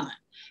be done?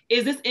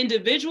 Is this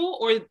individual,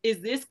 or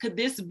could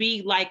this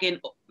be like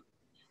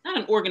not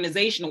an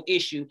organizational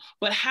issue,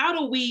 but how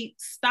do we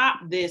stop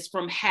this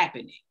from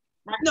happening?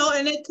 Right. No,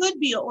 and it could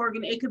be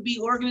it could be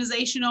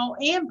organizational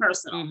and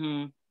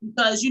personal,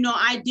 because, you know,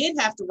 I did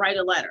have to write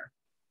a letter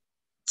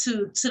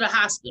to the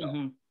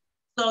hospital.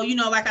 So, you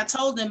know, like I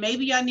told them,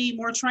 maybe I need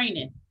more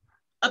training,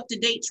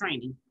 up-to-date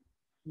training.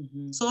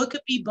 So it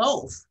could be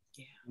both.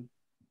 Yeah,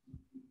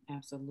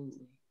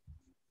 absolutely.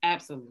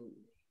 Absolutely.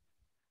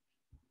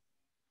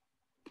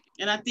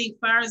 And I think as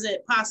far as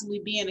it possibly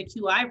being a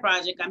QI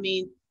project, I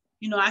mean,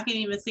 you know, I can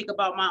even think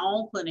about my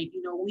own clinic.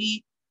 You know,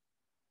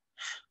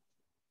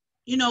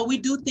 we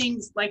do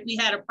things like we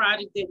had a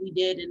project that we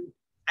did, and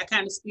I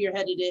kind of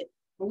spearheaded it,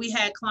 where we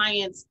had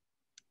clients,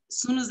 as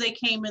soon as they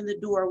came in the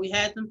door, we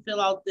had them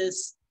fill out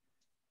this,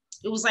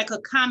 it was like a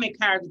comment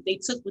card that they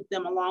took with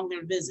them along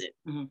their visit.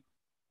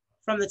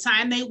 From the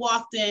time they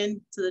walked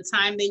in to the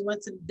time they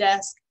went to the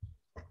desk,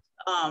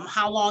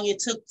 how long it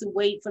took to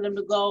wait for them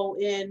to go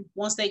in.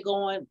 Once they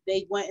go in,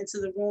 they went into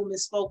the room and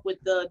spoke with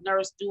the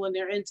nurse doing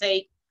their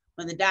intake.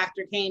 When the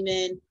doctor came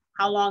in,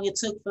 how long it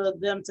took for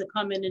them to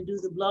come in and do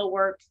the blood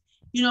work.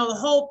 You know, the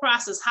whole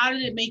process, how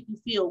did it make you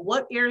feel?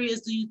 What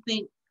areas do you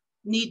think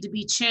need to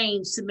be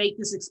changed to make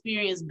this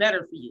experience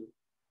better for you?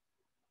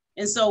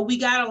 And so we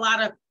got a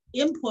lot of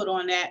input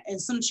on that,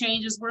 and some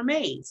changes were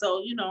made.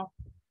 So, you know,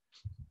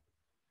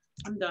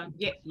 I'm done.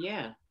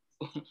 Yeah.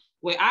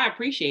 Well, I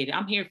appreciate it.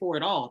 I'm here for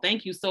it all.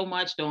 Thank you so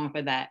much, Dawn,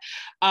 for that.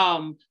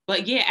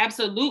 But yeah,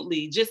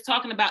 absolutely. Just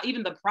talking about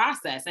even the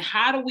process and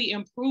how do we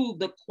improve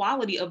the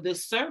quality of the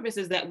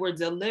services that we're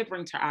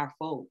delivering to our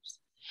folks.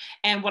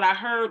 And what I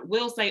heard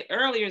Will say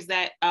earlier is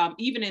that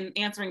even in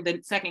answering the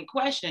second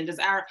question, does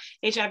our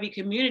HIV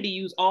community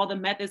use all the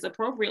methods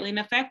appropriately and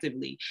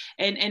effectively?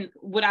 And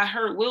what I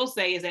heard Will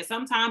say is that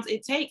sometimes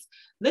it takes,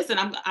 listen,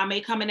 I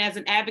may come in as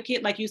an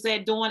advocate, like you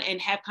said, Dawn,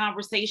 and have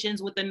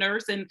conversations with the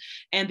nurse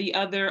and the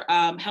other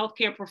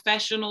healthcare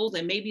professionals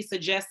and maybe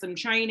suggest some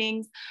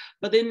trainings.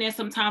 But then there's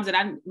some times that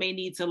I may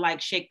need to like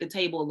shake the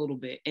table a little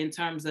bit in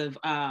terms of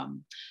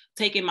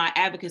taking my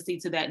advocacy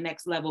to that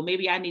next level.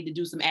 Maybe I need to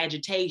do some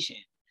agitation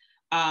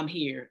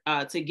here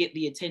to get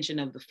the attention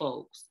of the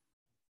folks.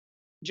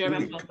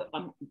 Jeremy,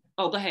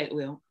 go ahead,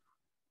 Will.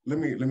 Let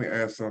me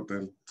add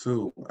something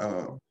too.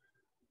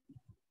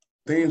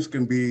 Things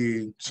can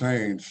be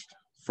changed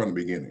from the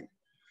beginning.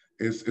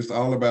 It's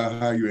all about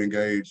how you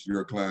engage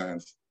your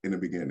clients in the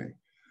beginning.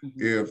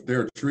 If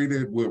they're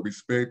treated with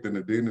respect and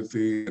the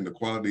dignity and the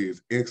quality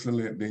is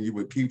excellent, then you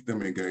would keep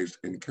them engaged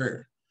in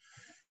care.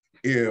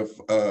 If,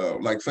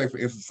 like say for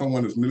instance,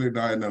 someone is newly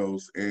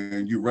diagnosed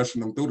and you're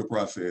rushing them through the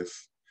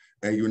process,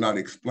 and you're not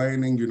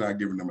explaining, you're not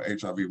giving them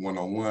HIV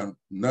one-on-one,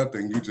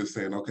 nothing. You're just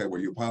saying, okay, well,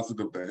 you're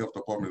positive, the health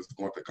department is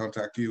going to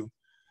contact you.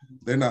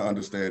 They're not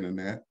understanding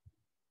that,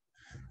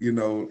 you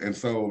know? And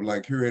so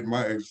like here at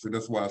my agency,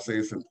 that's why I say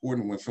it's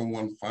important when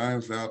someone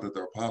finds out that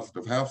they're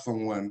positive, have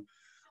someone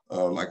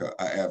like an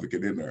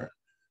advocate in there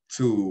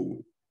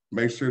to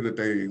make sure that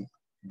they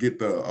get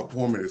the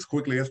appointment as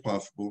quickly as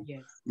possible,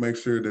 make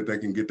sure that they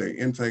can get their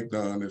intake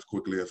done as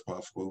quickly as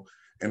possible,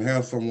 and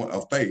have someone,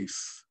 a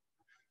face,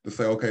 to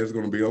say, okay, it's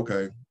going to be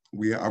okay.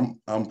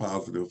 I'm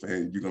positive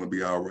and you're going to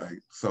be all right.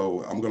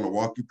 So I'm going to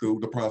walk you through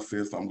the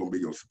process. I'm going to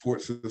be your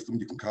support system.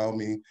 You can call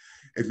me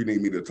if you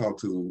need me to talk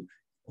to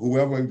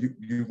whoever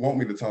you want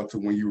me to talk to.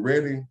 When you're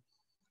ready,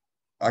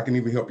 I can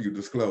even help you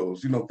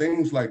disclose, you know,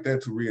 things like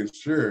that to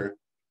reassure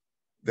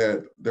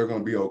that they're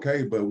going to be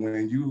okay. But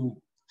when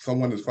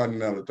someone is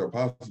finding out that they're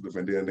positive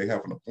and then they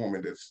have an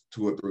appointment that's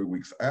 2 or 3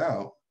 weeks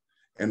out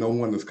and no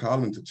one is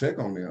calling to check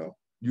on them,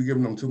 you're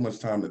giving them too much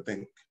time to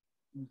think.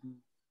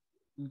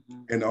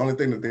 And the only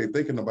thing that they're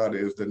thinking about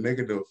is the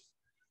negative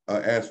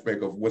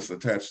aspect of what's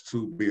attached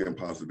to being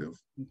positive,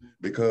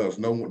 because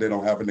they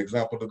don't have an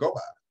example to go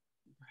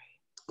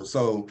by.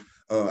 So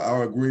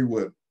I agree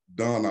with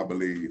Dawn, I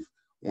believe,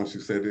 when she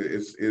said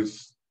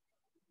it's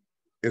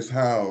it's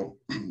how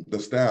the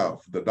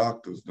staff, the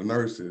doctors, the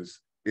nurses,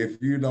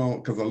 if you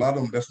don't, because a lot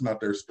of them, that's not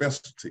their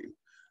specialty.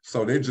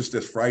 So they're just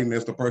as frightened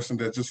as the person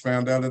that just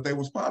found out that they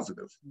was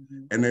positive.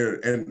 And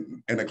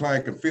the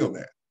client can feel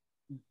that.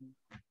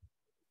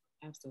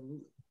 Absolutely.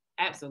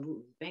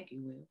 Absolutely. Thank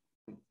you,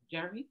 Will.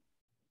 Jeremy?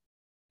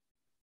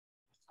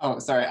 Oh,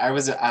 sorry. I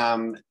was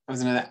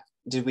gonna,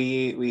 did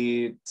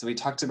we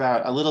talked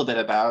about a little bit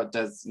about,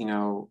 does,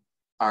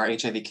 our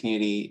HIV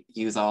community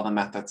use all the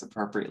methods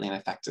appropriately and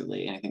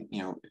effectively? And I think,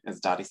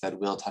 as Dottie said,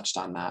 Will touched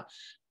on that.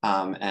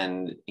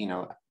 And,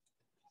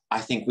 I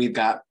think we've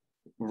got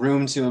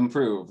room to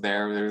improve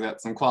there. There's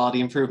got some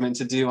quality improvement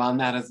to do on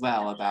that as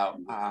well, about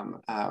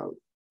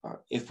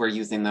if we're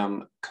using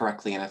them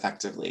correctly and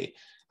effectively.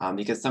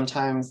 Because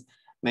sometimes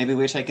maybe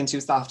we're taking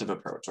too soft of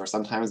approach, or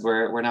sometimes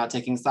we're not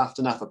taking soft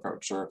enough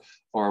approach, or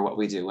what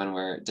we do when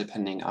we're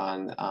depending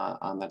on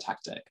the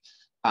tactic,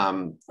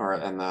 or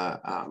in the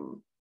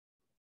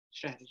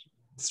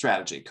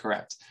strategy.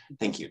 Correct.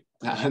 Thank you,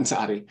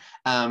 Dottie.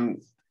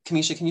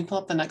 Kamisha, can you pull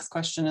up the next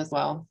question as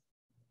well?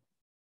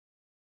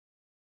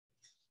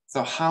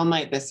 So how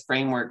might this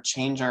framework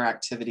change our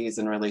activities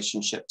in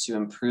relationship to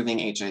improving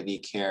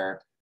HIV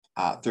care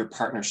through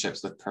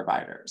partnerships with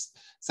providers?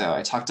 So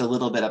I talked a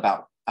little bit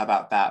about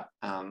that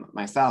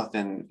myself,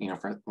 and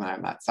for when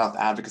I'm at South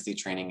Advocacy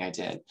training I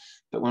did.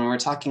 But when we're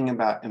talking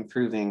about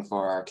improving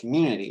for our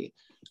community,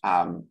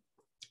 how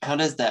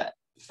does that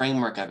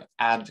framework of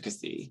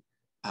advocacy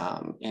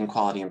in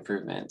quality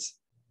improvement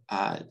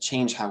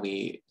change how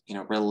we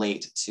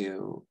relate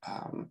to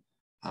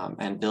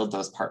and build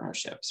those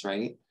partnerships,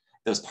 right?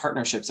 Those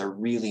partnerships are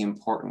really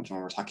important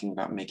when we're talking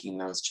about making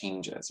those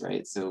changes,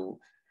 right? So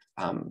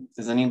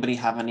does anybody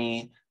have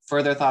any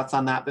further thoughts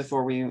on that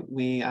before we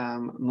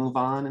move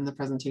on in the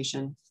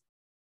presentation?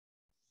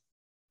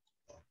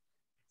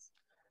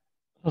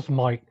 This is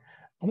Mike.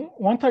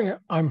 One thing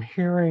I'm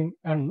hearing,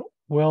 and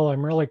Will,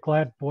 I'm really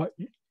glad what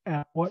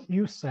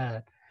you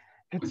said.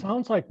 It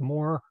sounds like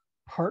more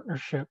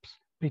partnerships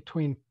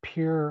between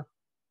peer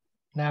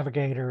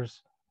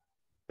navigators,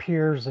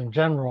 peers in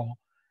general,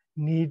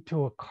 need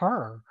to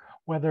occur,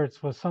 whether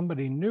it's with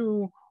somebody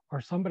new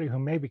or somebody who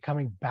may be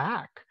coming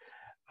back,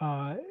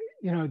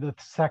 the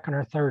second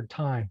or third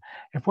time.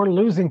 If we're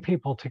losing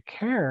people to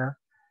care,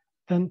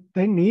 then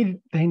they need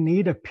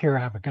a peer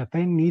advocate.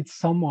 They need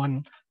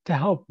someone to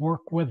help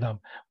work with them.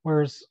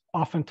 Whereas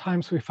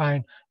oftentimes we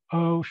find,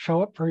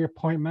 show up for your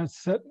appointment,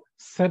 sit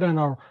in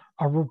a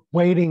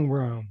waiting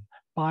room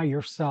by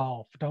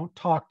yourself. Don't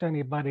talk to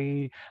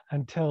anybody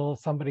until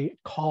somebody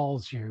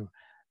calls you.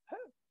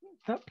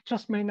 That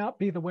just may not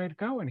be the way to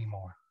go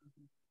anymore.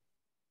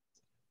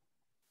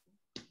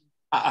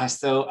 I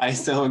so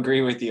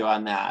agree with you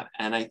on that.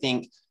 And I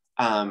think,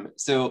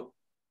 so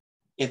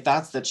if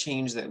that's the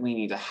change that we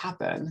need to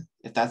happen,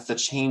 if that's the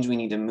change we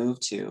need to move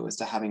to, is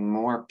to having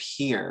more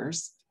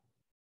peers,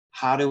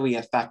 how do we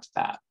affect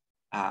that?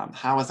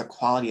 How as a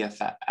quality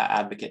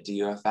advocate do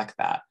you affect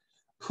that?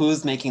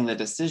 Who's making the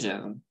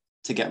decision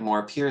to get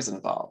more peers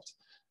involved?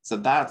 So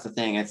that's the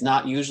thing. It's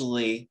not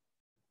usually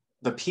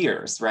the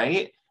peers,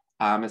 right?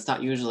 It's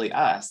not usually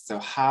us. So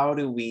how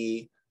do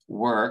we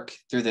work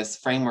through this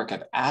framework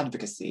of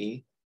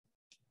advocacy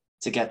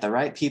to get the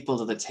right people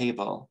to the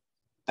table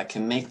that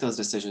can make those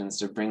decisions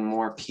to bring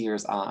more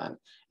peers on?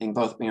 And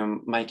both,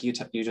 Mike, you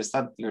just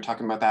said, you were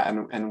talking about that,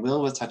 and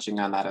Will was touching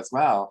on that as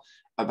well,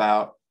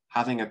 about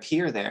having a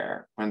peer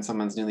there when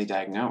someone's newly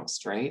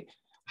diagnosed, right?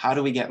 How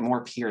do we get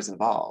more peers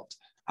involved?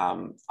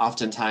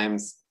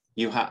 Oftentimes,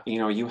 you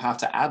have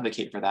to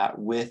advocate for that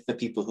with the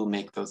people who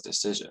make those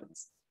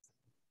decisions.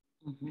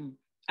 Mm-hmm.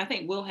 I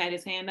think Will had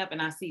his hand up,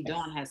 and I see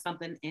Dawn has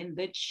something in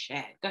the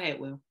chat. Go ahead,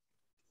 Will.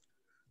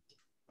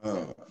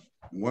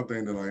 One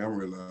thing that I am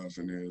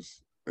realizing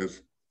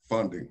is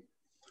funding.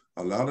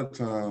 A lot of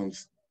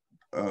times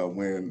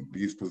when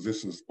these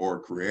positions are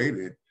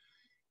created,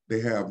 they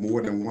have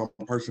more than one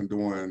person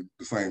doing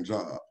the same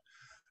job.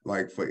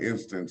 Like for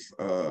instance,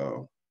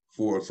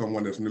 for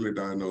someone that's newly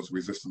diagnosed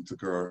resistant to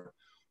care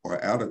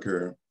or out of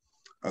care,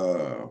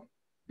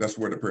 that's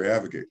where the peer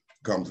advocate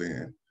comes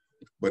in.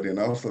 But then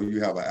also you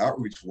have an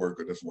outreach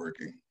worker that's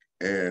working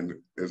and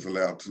is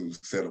allowed to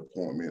set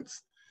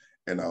appointments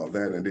and all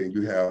that. And then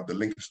you have the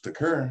linkage to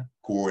care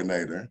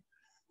coordinator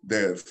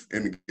that's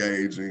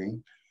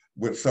engaging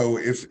with, so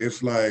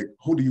it's like,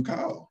 who do you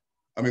call?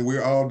 I mean,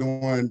 we're all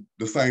doing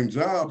the same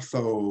job.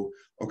 So,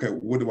 okay,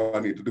 what do I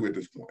need to do at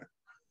this point?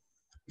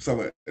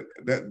 So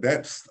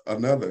that's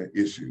another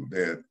issue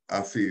that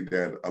I see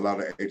that a lot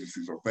of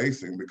agencies are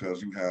facing,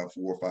 because you have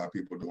 4 or 5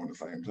 people doing the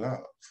same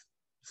jobs.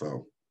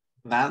 So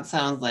that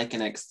sounds like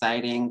an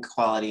exciting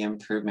quality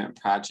improvement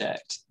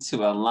project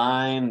to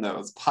align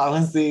those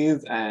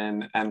policies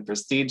and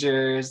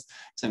procedures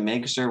to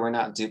make sure we're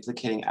not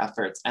duplicating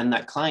efforts, and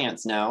that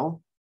clients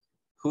know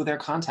who their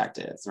contact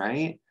is,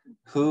 right?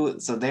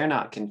 So they're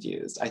not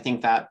confused. I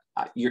think that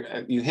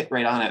you hit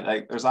right on it.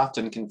 Like, there's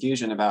often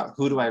confusion about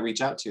who do I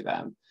reach out to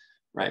them,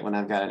 right, when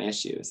I've got an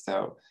issue.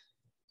 So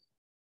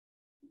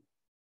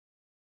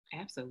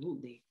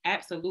absolutely.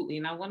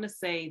 And I want to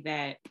say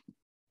that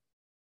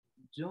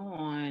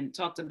Dawn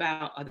talked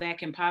about that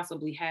can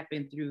possibly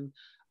happen through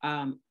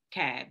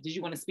CAB. Did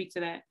you want to speak to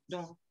that,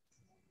 Dawn?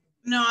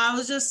 No, I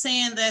was just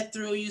saying that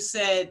through, you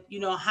said,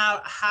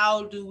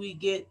 how do we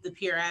get the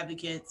peer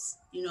advocates,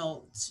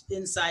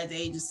 inside the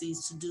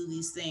agencies to do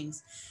these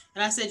things?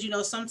 And I said,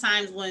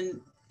 sometimes when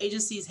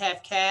agencies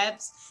have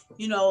CABs,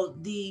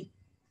 the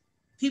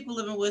people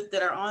living with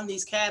that are on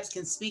these CABs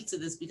can speak to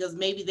this, because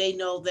maybe they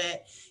know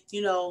that,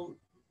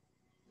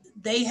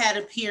 they had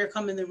a peer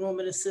come in the room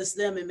and assist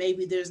them, and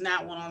maybe there's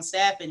not one on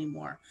staff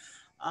anymore.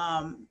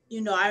 I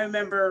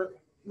remember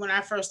when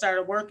I first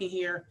started working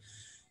here,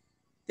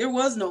 there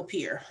was no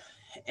peer.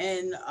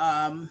 And,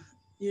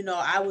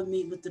 I would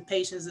meet with the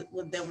patients that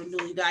were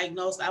newly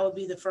diagnosed. I would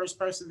be the first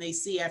person they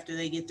see after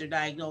they get their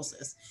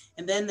diagnosis.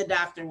 And then the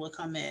doctor would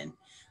come in.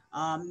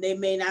 They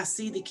may not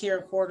see the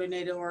care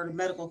coordinator or the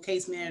medical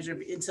case manager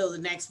until the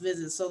next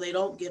visit, so they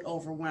don't get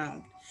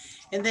overwhelmed.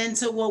 And then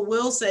to what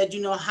Will said,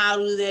 how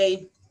do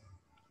they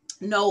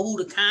know who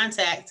to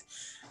contact?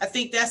 I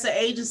think that's an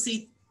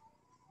agency,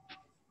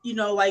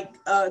 like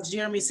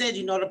Jeremy said,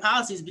 the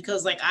policies,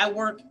 because like I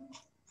work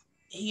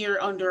here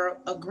under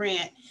a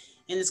grant,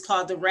 and it's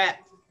called the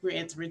RAP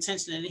grant,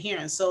 retention and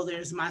adherence. So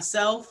there's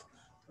myself,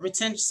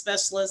 retention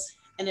specialist,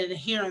 and an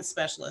adherence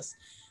specialist.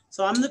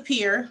 So I'm the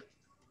peer,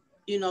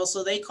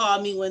 so they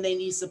call me when they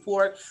need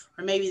support,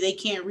 or maybe they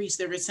can't reach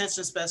their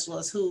retention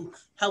specialist, who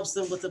helps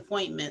them with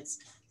appointments,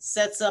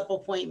 sets up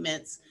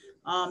appointments.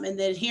 And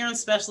the adherence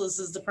specialist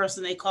is the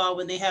person they call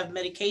when they have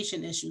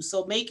medication issues.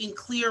 So making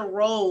clear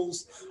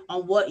roles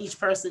on what each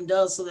person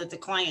does so that the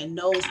client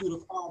knows who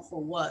to call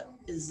for what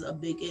is a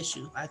big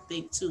issue, I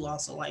think, too,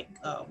 also, like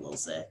Will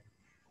said.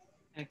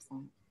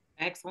 Excellent.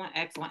 Excellent,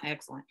 excellent,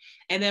 excellent.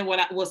 And then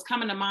what was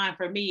coming to mind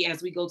for me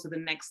as we go to the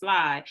next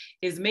slide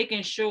is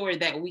making sure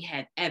that we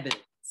had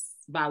evidence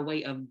by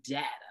way of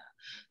data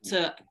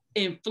to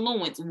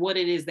influence what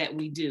it is that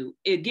we do.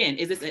 Again,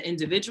 is this an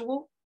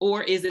individual,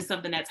 or is it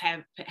something that's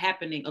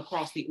happening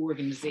across the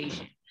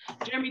organization?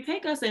 Jeremy,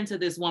 take us into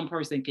this one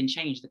person can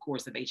change the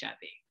course of HIV.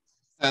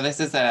 So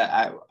this is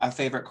a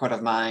favorite quote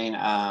of mine,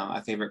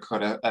 a favorite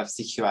quote of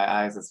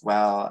CQII's as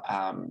well.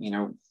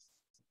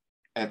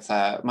 It's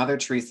a Mother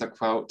Teresa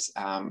quote.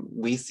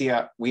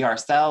 We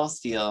ourselves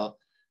feel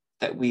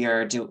that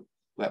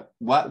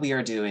what we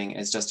are doing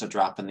is just a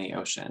drop in the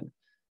ocean,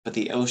 but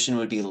the ocean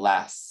would be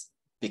less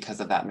because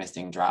of that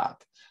missing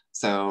drop.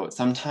 So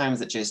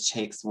sometimes it just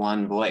takes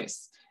one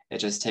voice. It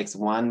just takes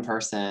one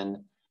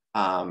person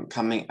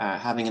having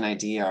an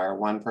idea, or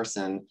one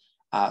person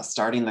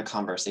starting the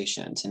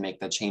conversation to make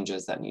the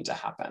changes that need to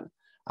happen.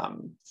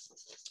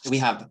 We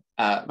have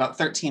about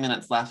 13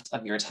 minutes left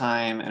of your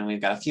time, and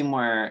we've got a few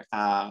more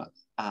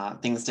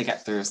things to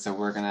get through. So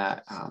we're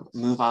gonna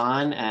move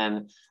on,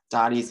 and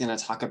Dottie's gonna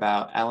talk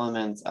about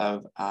elements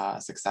of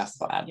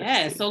successful advocacy.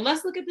 Yeah, so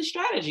let's look at the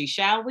strategy,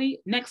 shall we?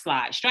 Next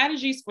slide,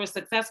 strategies for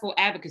successful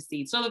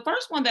advocacy. So the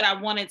first one that I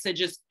wanted to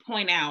just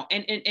point out,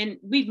 and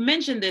we've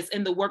mentioned this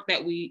in the work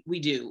that we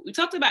do. We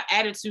talked about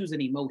attitudes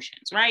and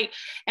emotions, right?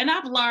 And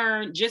I've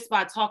learned just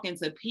by talking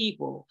to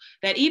people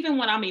that even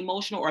when I'm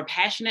emotional or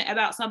passionate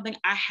about something,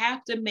 I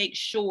have to make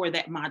sure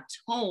that my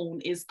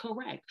tone is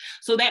correct.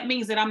 So that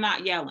means that I'm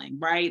not yelling,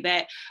 right?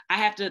 That I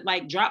have to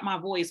like drop my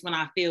voice when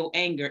I feel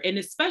anger. And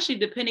especially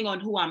depending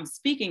on who I'm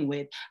speaking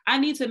with, I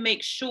need to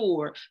make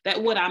sure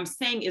that what I'm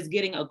saying is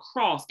getting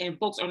across and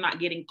folks are not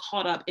getting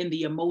caught up in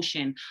the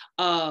emotion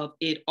of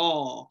it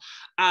all.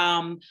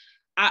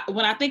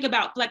 When I think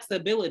about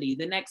flexibility,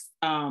 the next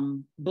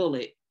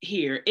bullet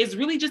here is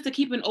really just to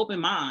keep an open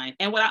mind.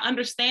 And what I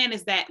understand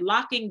is that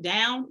locking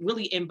down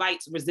really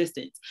invites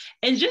resistance.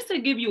 And just to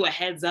give you a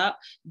heads up,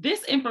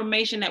 this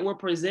information that we're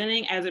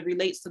presenting as it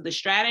relates to the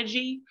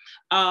strategy,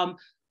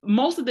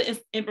 most of the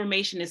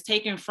information is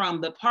taken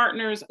from the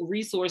Partners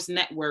Resource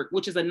Network,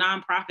 which is a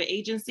nonprofit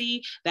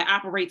agency that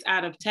operates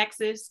out of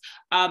Texas.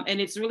 And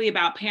it's really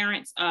about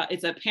parents.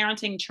 It's a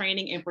parenting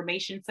training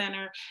information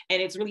center, and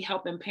it's really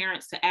helping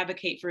parents to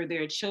advocate for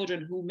their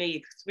children who may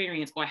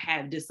experience or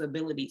have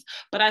disabilities.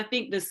 But I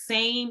think the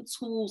same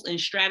tools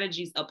and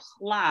strategies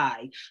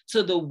apply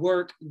to the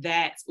work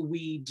that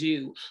we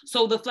do.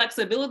 So the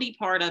flexibility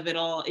part of it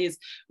all is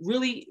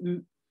really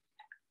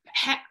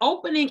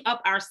opening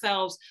up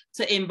ourselves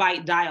to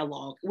invite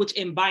dialogue, which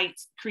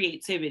invites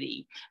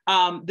creativity.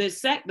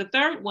 The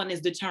third one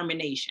is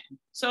determination.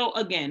 So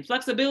again,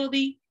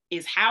 flexibility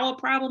is how a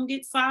problem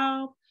gets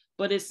solved,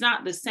 but it's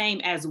not the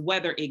same as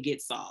whether it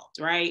gets solved,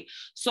 right?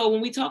 So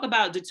when we talk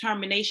about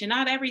determination,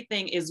 not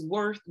everything is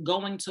worth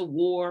going to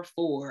war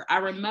for. I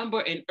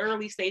remember in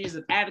early stages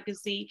of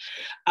advocacy,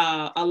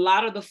 a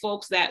lot of the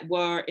folks that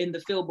were in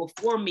the field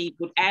before me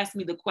would ask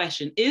me the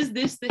question, is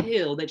this the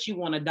hill that you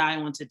want to die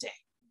on today?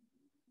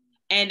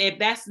 And if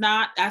that's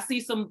not, I see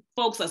some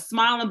folks are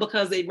smiling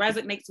because it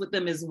resonates with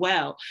them as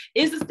well.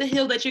 Is this the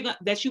hill that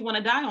you want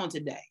to die on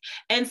today?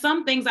 And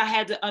some things I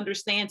had to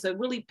understand to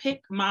really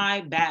pick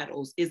my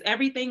battles. Is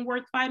everything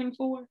worth fighting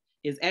for?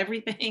 Is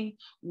everything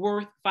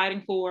worth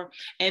fighting for?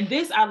 And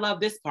this, I love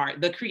this part,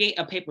 the create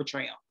a paper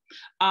trail.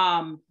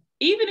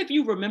 Even if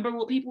you remember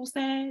what people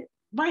said,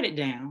 write it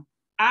down.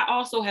 I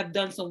also have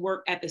done some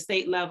work at the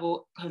state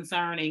level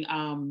concerning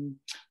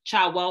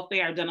child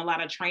welfare. I've done a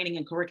lot of training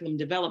and curriculum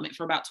development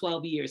for about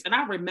 12 years. And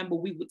I remember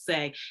we would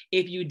say,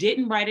 if you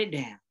didn't write it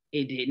down,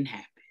 it didn't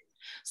happen.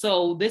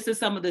 So this is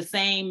some of the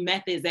same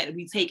methods that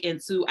we take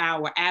into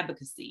our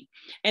advocacy.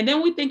 And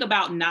then we think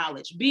about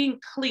knowledge, being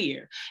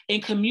clear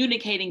in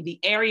communicating the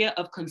area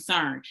of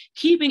concern,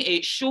 keeping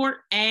it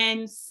short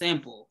and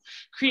simple,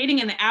 creating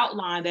an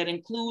outline that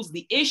includes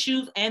the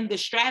issues and the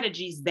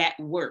strategies that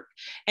work,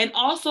 and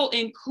also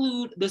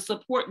include the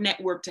support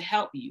network to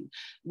help you.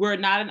 We're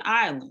not an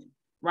island.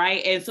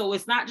 Right. And so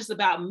it's not just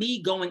about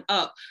me going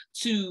up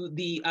to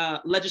the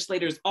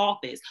legislator's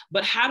office,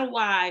 but how do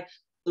I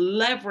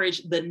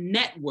leverage the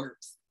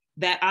networks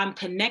that I'm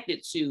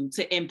connected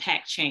to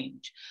impact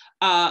change.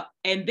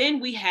 And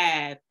then we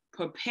have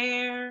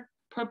prepare.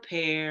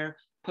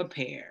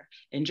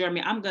 And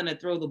Jeremy, I'm going to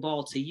throw the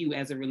ball to you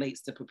as it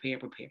relates to prepare.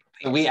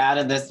 So we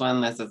added this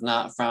one. This is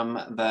not from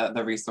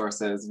the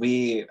resources.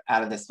 We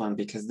added this one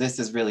because this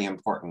is really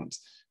important.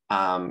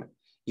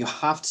 You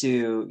have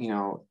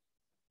to,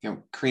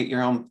 create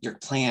your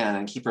plan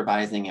and keep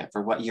revising it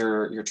for what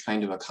you're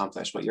trying to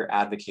accomplish, what you're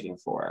advocating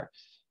for.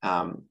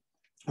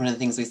 One of the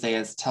things we say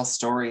is tell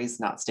stories,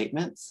 not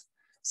statements.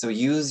 So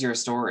use your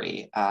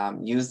story.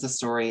 Use the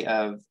story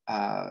of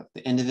the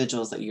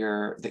individuals that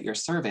you're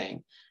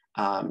serving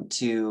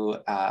to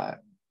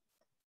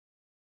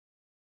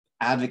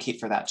advocate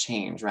for that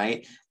change,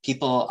 right?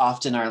 People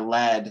often are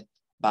led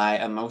by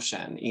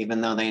emotion,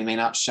 even though they may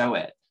not show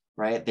it,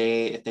 right?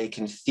 If they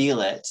can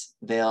feel it,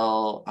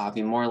 they'll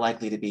be more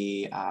likely to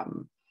be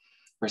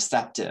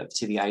receptive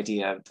to the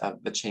idea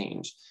of the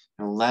change.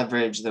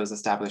 Leverage those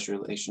established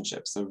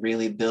relationships. So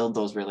really build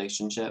those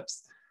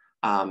relationships.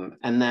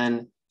 And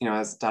then,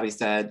 as Dottie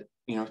said,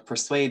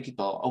 persuade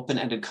people,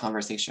 open-ended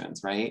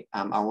conversations, right?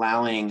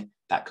 Allowing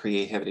that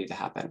creativity to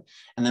happen.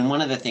 And then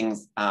one of the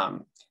things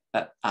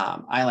that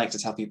I like to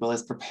tell people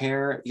is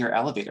prepare your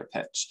elevator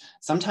pitch.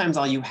 Sometimes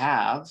all you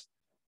have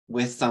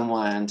with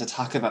someone to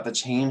talk about the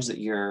change that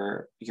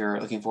you're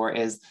looking for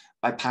is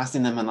by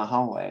passing them in the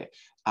hallway.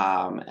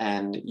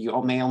 And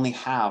you may only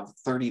have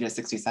 30 to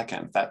 60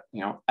 seconds, that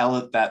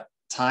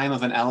time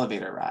of an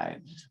elevator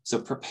ride. So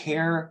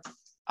prepare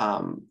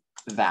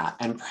that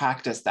and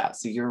practice that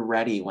so you're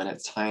ready when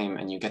it's time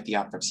and you get the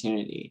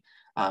opportunity.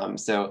 If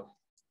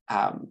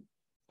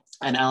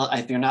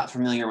you're not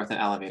familiar with an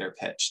elevator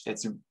pitch,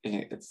 it's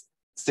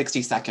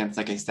 60 seconds,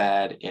 like I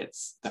said.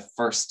 It's the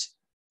first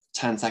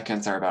 10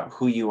 seconds are about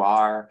who you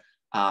are.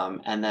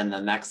 And then the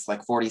next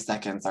 40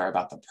 seconds are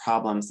about the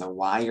problem. So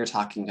why you're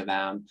talking to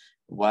them,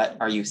 what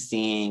are you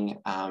seeing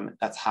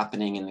that's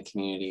happening in the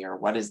community, or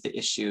what is the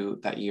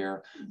issue that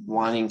you're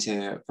wanting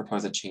to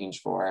propose a change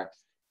for?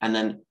 And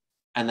then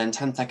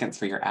 10 seconds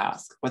for your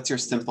ask. What's your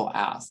simple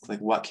ask?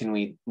 What can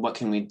we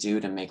do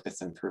to make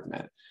this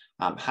improvement?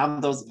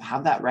 Have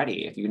that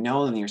ready. If you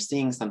know and you're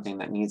seeing something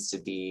that needs to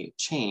be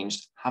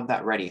changed, have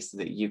that ready so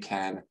that you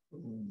can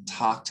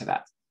talk to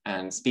that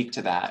and speak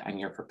to that, and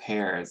you're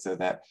prepared so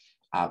that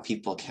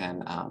people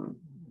can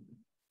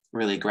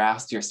really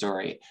grasp your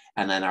story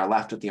and then are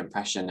left with the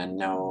impression and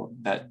know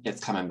that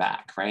it's coming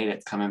back, right?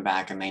 It's coming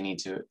back and they need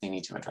to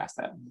address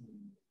it.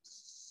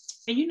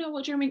 And you know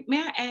what, Jeremy,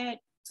 may I add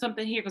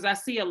something here? Because I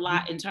see a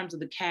lot in terms of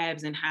the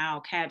CABs and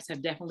how CABs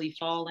have definitely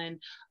fallen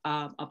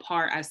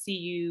apart. I see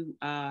you,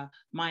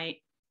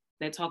 Mike,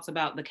 that talks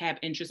about the CAB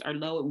interests are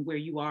low and where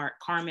you are.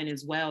 Carmen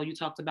as well, you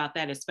talked about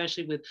that,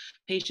 especially with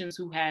patients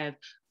who have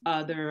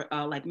other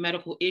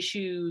medical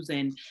issues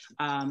and,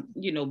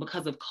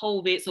 because of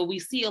COVID. So we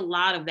see a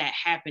lot of that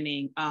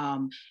happening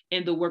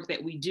in the work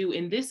that we do.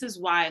 And this is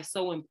why it's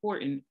so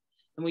important.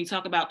 And when you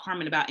talk about,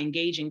 Carmen, about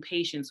engaging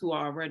patients who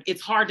are already,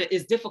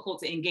 it's difficult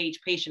to engage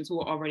patients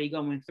who are already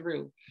going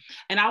through.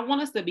 And I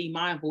want us to be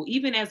mindful,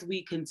 even as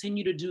we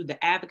continue to do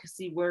the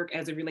advocacy work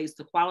as it relates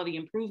to quality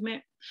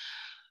improvement,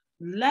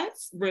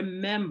 let's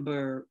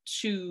remember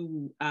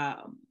to,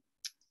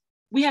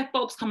 we have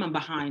folks coming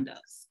behind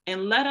us,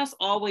 and let us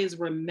always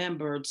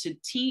remember to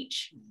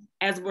teach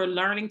as we're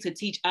learning to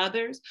teach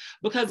others,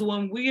 because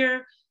when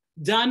we're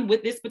done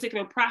with this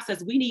particular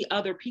process, we need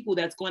other people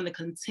that's going to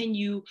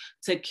continue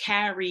to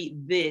carry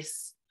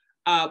this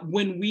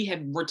when we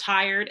have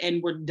retired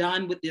and we're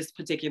done with this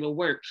particular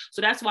work.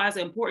 So that's why it's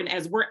important,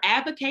 as we're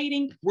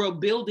advocating, we're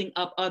building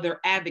up other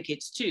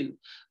advocates too.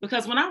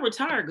 Because when I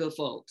retire, good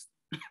folks,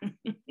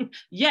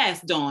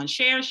 yes, Dawn,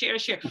 share.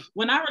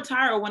 When I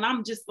retire, when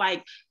I'm just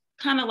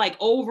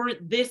over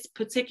this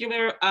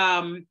particular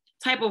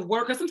type of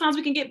work, because sometimes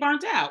we can get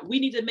burnt out. We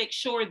need to make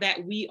sure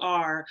that we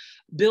are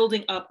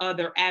building up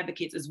other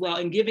advocates as well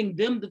and giving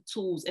them the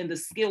tools and the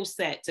skill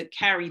set to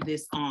carry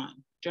this on.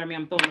 Jeremy,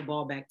 I'm throwing the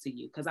ball back to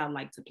you because I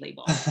like to play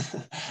ball.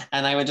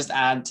 And I would just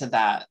add to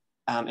that,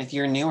 if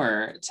you're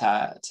newer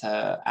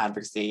to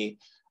advocacy,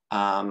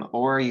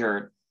 or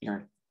you're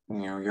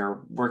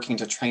working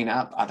to train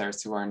up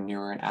others who are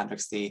newer in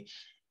advocacy,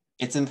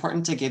 it's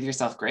important to give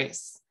yourself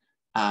grace.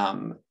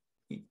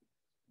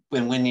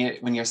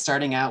 when you're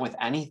starting out with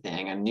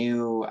anything, a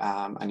new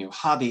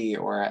hobby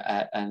or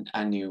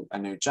a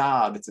new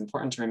job, it's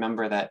important to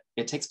remember that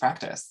it takes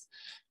practice.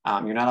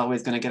 You're not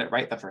always going to get it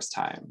right the first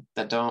time.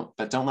 But don't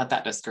let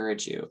that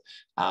discourage you.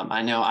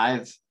 I know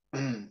I've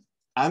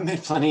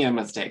made plenty of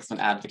mistakes when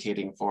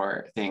advocating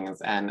for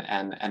things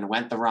and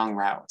went the wrong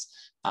route,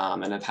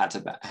 and have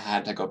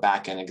had to go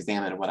back and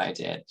examine what I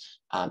did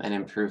and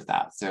improve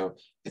that. So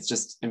it's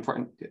just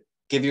important.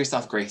 Give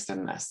yourself grace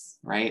in this,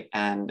 right?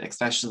 And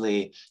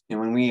especially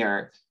when we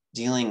are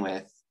dealing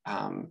with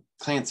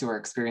clients who are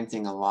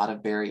experiencing a lot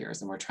of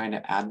barriers and we're trying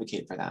to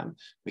advocate for them,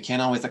 we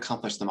can't always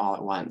accomplish them all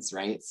at once,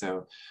 right?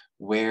 So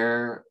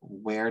where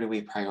do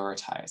we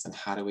prioritize and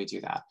how do we do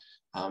that?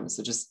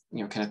 So just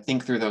kind of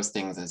think through those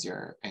things as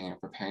you're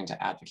preparing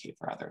to advocate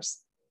for others.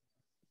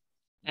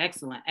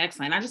 Excellent,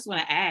 excellent. I just want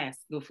to ask,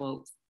 good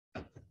folks,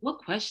 what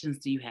questions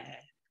do you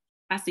have?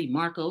 I see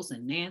Marcos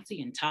and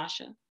Nancy and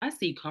Tasha. I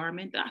see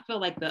Carmen. I feel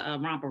like the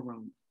romper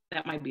room.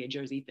 That might be a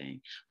Jersey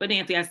thing. But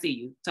Nancy, I see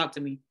you. Talk to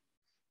me.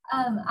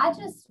 I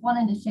just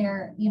wanted to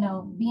share,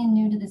 being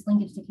new to this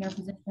linkage to care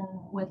position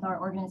with our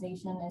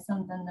organization is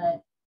something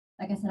that,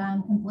 like I said,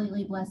 I'm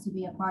completely blessed to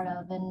be a part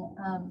of.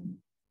 And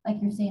like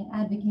you're saying,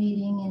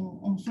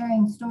 advocating and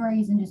sharing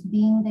stories and just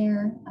being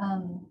there.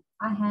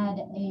 I had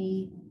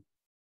a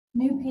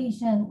new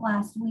patient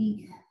last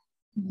week,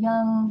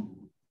 young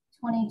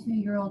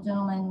 22-year-old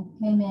gentleman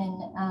came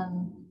in,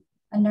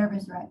 a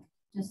nervous wreck,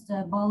 just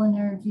a ball of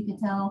nerves, you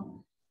could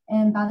tell.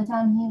 And by the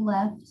time he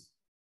left,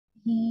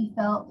 he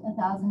felt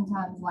 1,000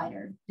 times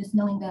lighter, just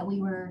knowing that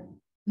we were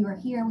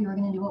here, we were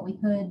going to do what we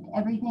could,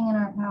 everything in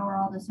our power,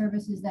 all the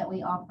services that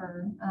we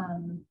offer,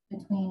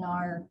 between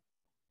our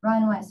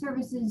Ryan White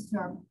services to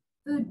our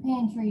food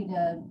pantry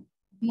to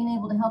being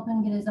able to help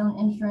him get his own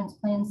insurance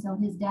plan so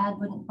his dad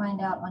wouldn't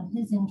find out on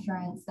his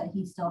insurance that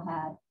he still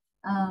had.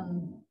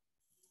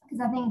 Because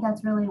I think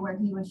that's really where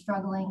he was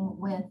struggling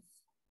with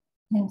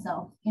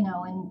himself,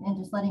 and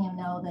just letting him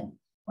know that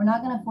we're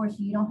not going to force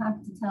you. You don't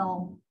have to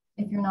tell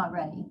if you're not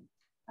ready.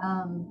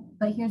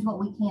 But here's what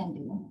we can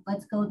do.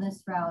 Let's go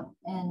this route.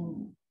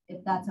 And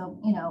if that's,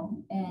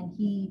 and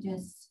he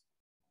just,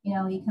 he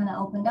kind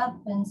of opened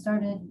up and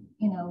started,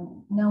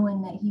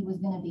 knowing that he was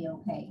going to be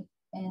okay.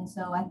 And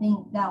so I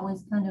think that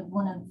was kind of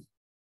one of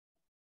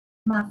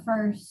my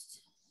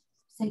first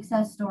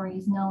success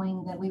stories,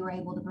 knowing that we were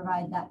able to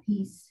provide that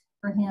peace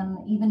for him,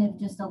 even if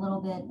just a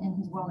little bit in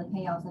his world of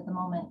chaos at the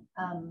moment.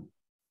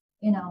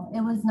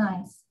 It was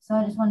nice. So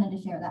I just wanted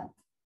to share that.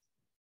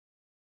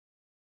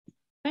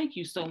 Thank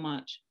you so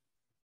much.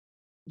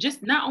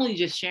 Just not only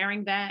just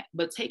sharing that,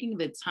 but taking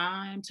the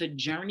time to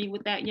journey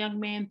with that young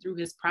man through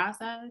his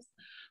process,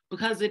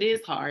 because it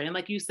is hard. And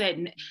like you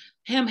said,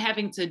 him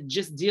having to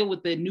just deal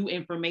with the new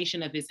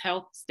information of his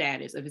health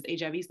status, of his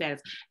HIV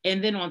status.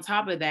 And then on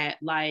top of that,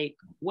 like,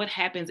 what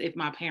happens if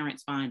my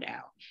parents find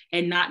out,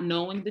 and not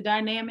knowing the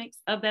dynamics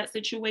of that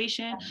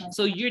situation.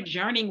 So you're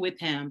journeying with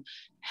him,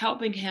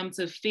 helping him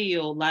to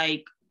feel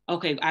like,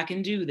 okay, I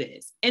can do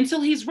this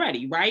until he's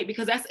ready, right?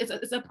 Because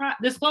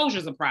disclosure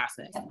is a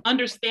process.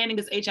 Understanding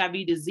this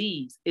HIV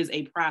disease is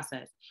a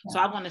process. So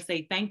I want to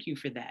say thank you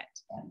for that.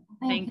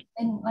 Thank you.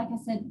 And like I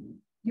said,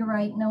 you're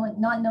right.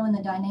 Not knowing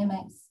the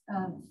dynamics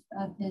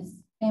of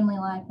his family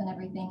life and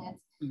everything,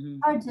 it's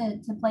hard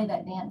to play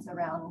that dance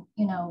around,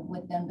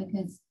 with them,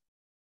 because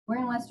we're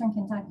in Western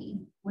Kentucky.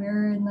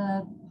 We're in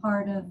the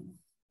heart of,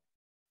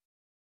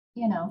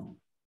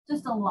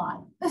 just a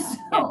lot.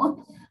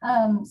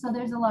 So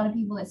there's a lot of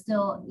people that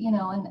still,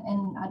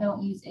 and I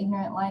don't use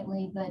ignorant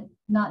lightly, but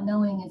not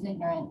knowing is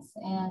ignorance.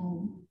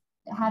 And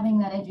having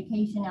that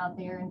education out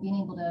there and being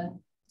able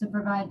to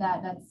provide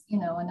that's,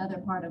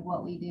 another part of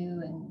what we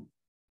do. And,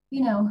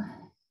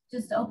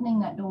 just opening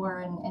that door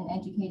and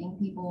educating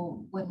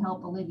people would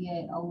help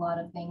alleviate a lot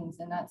of things.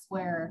 And that's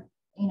where,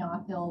 I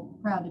feel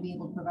proud to be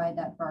able to provide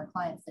that for our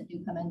clients that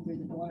do come in through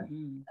the door.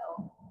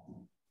 So.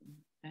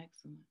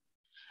 Excellent.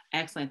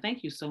 Excellent.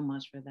 Thank you so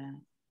much for that.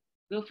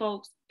 Good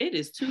folks, it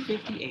is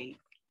 2:58.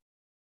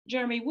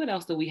 Jeremy, what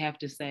else do we have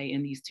to say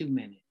in these 2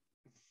 minutes?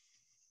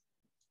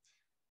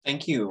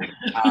 Thank you.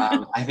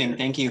 I think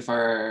thank you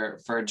for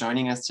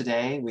joining us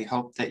today. We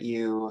hope that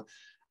you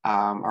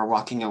are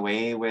walking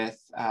away with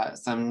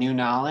some new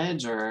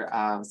knowledge or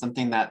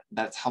something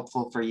that's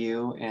helpful for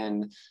you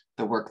in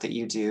the work that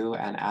you do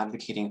and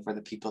advocating for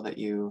the people that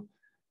you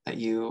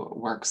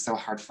work so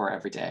hard for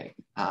every day.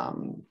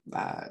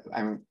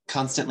 I'm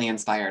constantly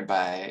inspired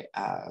by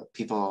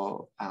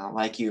people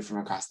like you from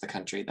across the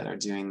country that are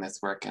doing this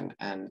work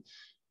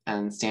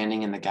and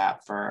standing in the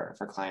gap for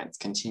clients.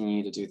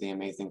 Continue to do the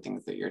amazing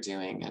things that you're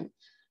doing.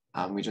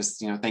 And we just,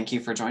 thank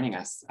you for joining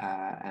us.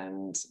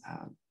 And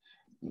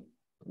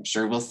I'm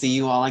sure we'll see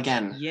you all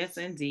again. Yes,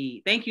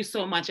 indeed. Thank you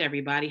so much,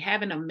 everybody.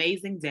 Have an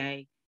amazing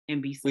day.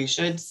 And be safe. We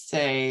should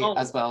say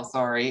as well,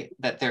 sorry,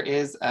 that there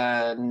is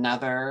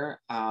another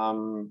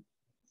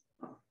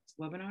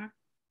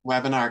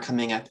webinar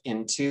coming up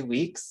in 2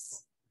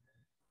 weeks.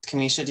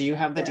 Kamisha, do you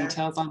have the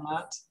details on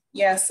that?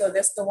 Yeah, so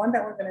that's the one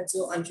that we're going to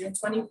do on June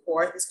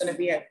 24th. It's going to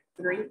be at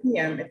 3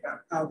 p.m. If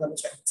I'll double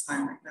check the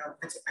time right now.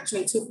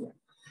 Actually 2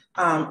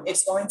 p.m.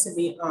 It's going to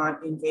be on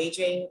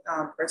engaging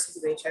persons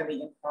with HIV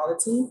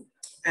equality.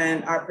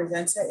 And our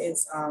presenter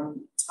is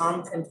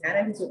Tom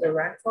Quintana, who's with the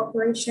RAD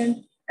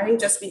Corporation. And he'll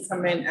just be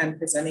coming and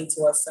presenting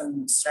to us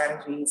some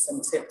strategies,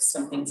 some tips,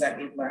 some things that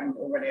we've learned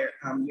over their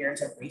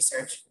years of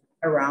research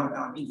around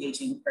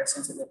engaging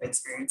persons with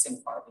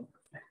experiencing quality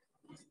improvement.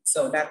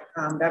 So that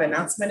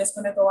announcement is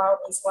going to go out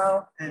as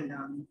well.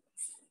 And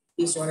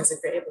please join us if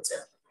you're able to.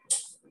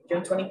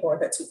 June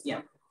 24th at 2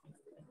 p.m.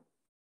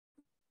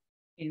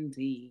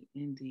 Indeed,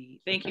 indeed.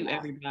 Thank you,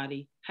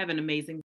 everybody. Have an amazing